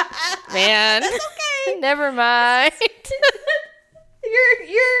 man, That's okay. Never mind.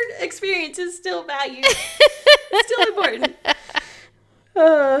 Your experience is still valued. It's still important.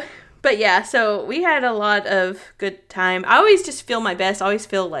 But yeah, so we had a lot of good time. I always just feel my best. I always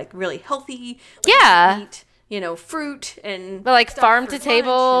feel like really healthy. Like Yeah. eat, fruit and But like stuff farm for to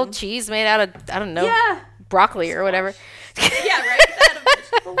table lunch and- cheese made out of, I don't know, Yeah. broccoli or whatever. Yeah, right. Out of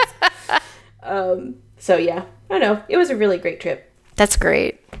vegetables. So yeah, I don't know. It was a really great trip. That's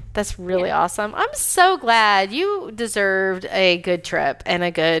great. That's really awesome. I'm so glad you deserved a good trip and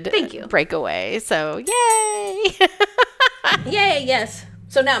a good Thank you. breakaway. So yay. Yay, yes.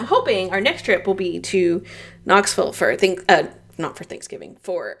 So now I'm hoping our next trip will be to Knoxville for not for Thanksgiving,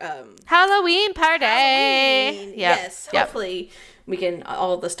 for Halloween party. Halloween. Yep. Yes. Yep. Hopefully we can,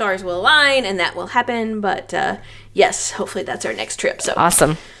 all the stars will align and that will happen. But yes, hopefully that's our next trip. So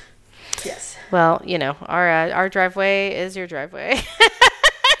Awesome. yes. Well, our driveway is your driveway.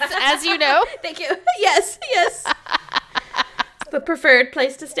 As you know. Thank you. Yes. The preferred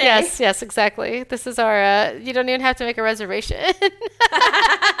place to stay. Yes, exactly. This is our, you don't even have to make a reservation.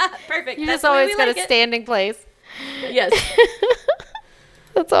 Perfect. You That's just the way always we got like a it. standing place. Yes.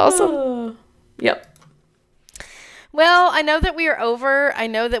 That's awesome. Yep. Well, I know that we are over. I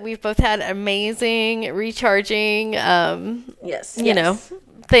know that we've both had amazing recharging, Yes.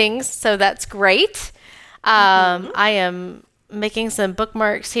 things. So that's great. I am making some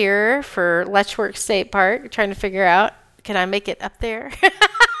bookmarks here for Letchworth State Park, trying to figure out, can I make it up there?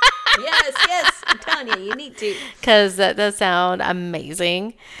 Yes. I'm telling you, you need to. Because that does sound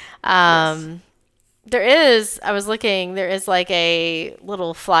amazing. There is like a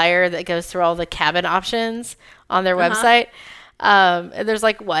little flyer that goes through all the cabin options on their website. And there's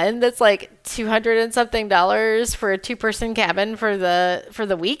like one that's like $200 and something for a 2-person cabin for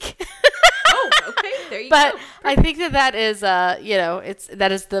the week. Oh, okay. There you But go. I think that is,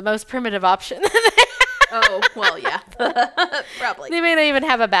 that is the most primitive option. Oh, well, yeah. Probably. They may not even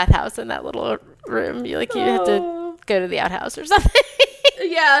have a bathhouse in that little room. You have to go to the outhouse or something.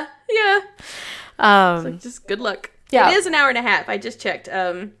 Yeah. Um, Just good luck. Yeah. It is an hour and a half. I just checked.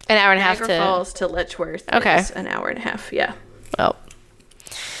 an hour and a half Niagara to. Falls to Letchworth. Okay. Is an hour and a half. Yeah. Well,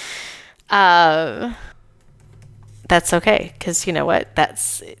 that's okay, because you know what?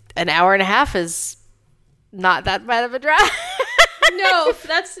 That's an hour and a half is not that bad of a drive. No,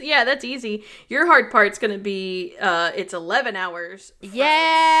 that's easy. Your hard part's going to be it's 11 hours.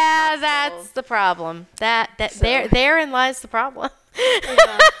 Yeah, Knoxville. that's the problem. So- Therein lies the problem.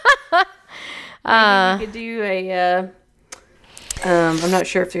 Maybe you could do a I'm not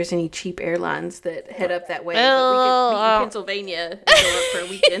sure if there's any cheap airlines that head up that way, but we could meet in Pennsylvania and go up for a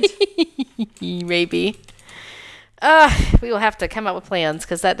weekend. Maybe. We will have to come up with plans,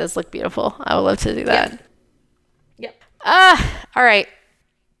 because that does look beautiful. I would love to do that. Yep. All right.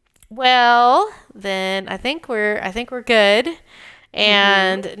 Well, then I think we're good.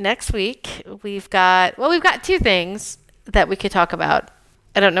 And next week we've got two things that we could talk about.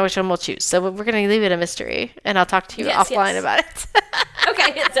 I don't know which one we'll choose, so we're going to leave it a mystery, and I'll talk to you offline about it.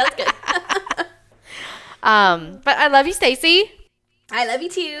 Okay, it sounds good. But I love you, Stacy. I love you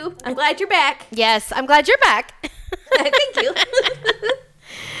too. I'm glad you're back. Yes, I'm glad you're back. Thank you.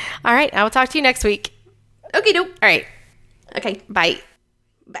 All right, I will talk to you next week. Okay, dope. All right. Okay, Bye.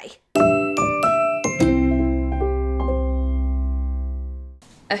 bye.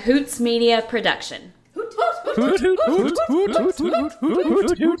 A Hoots Media production. Hoot, hoot, hoot, hoot, hoot, hoot, hoot,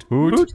 hoot, hoot, hoot, hoot.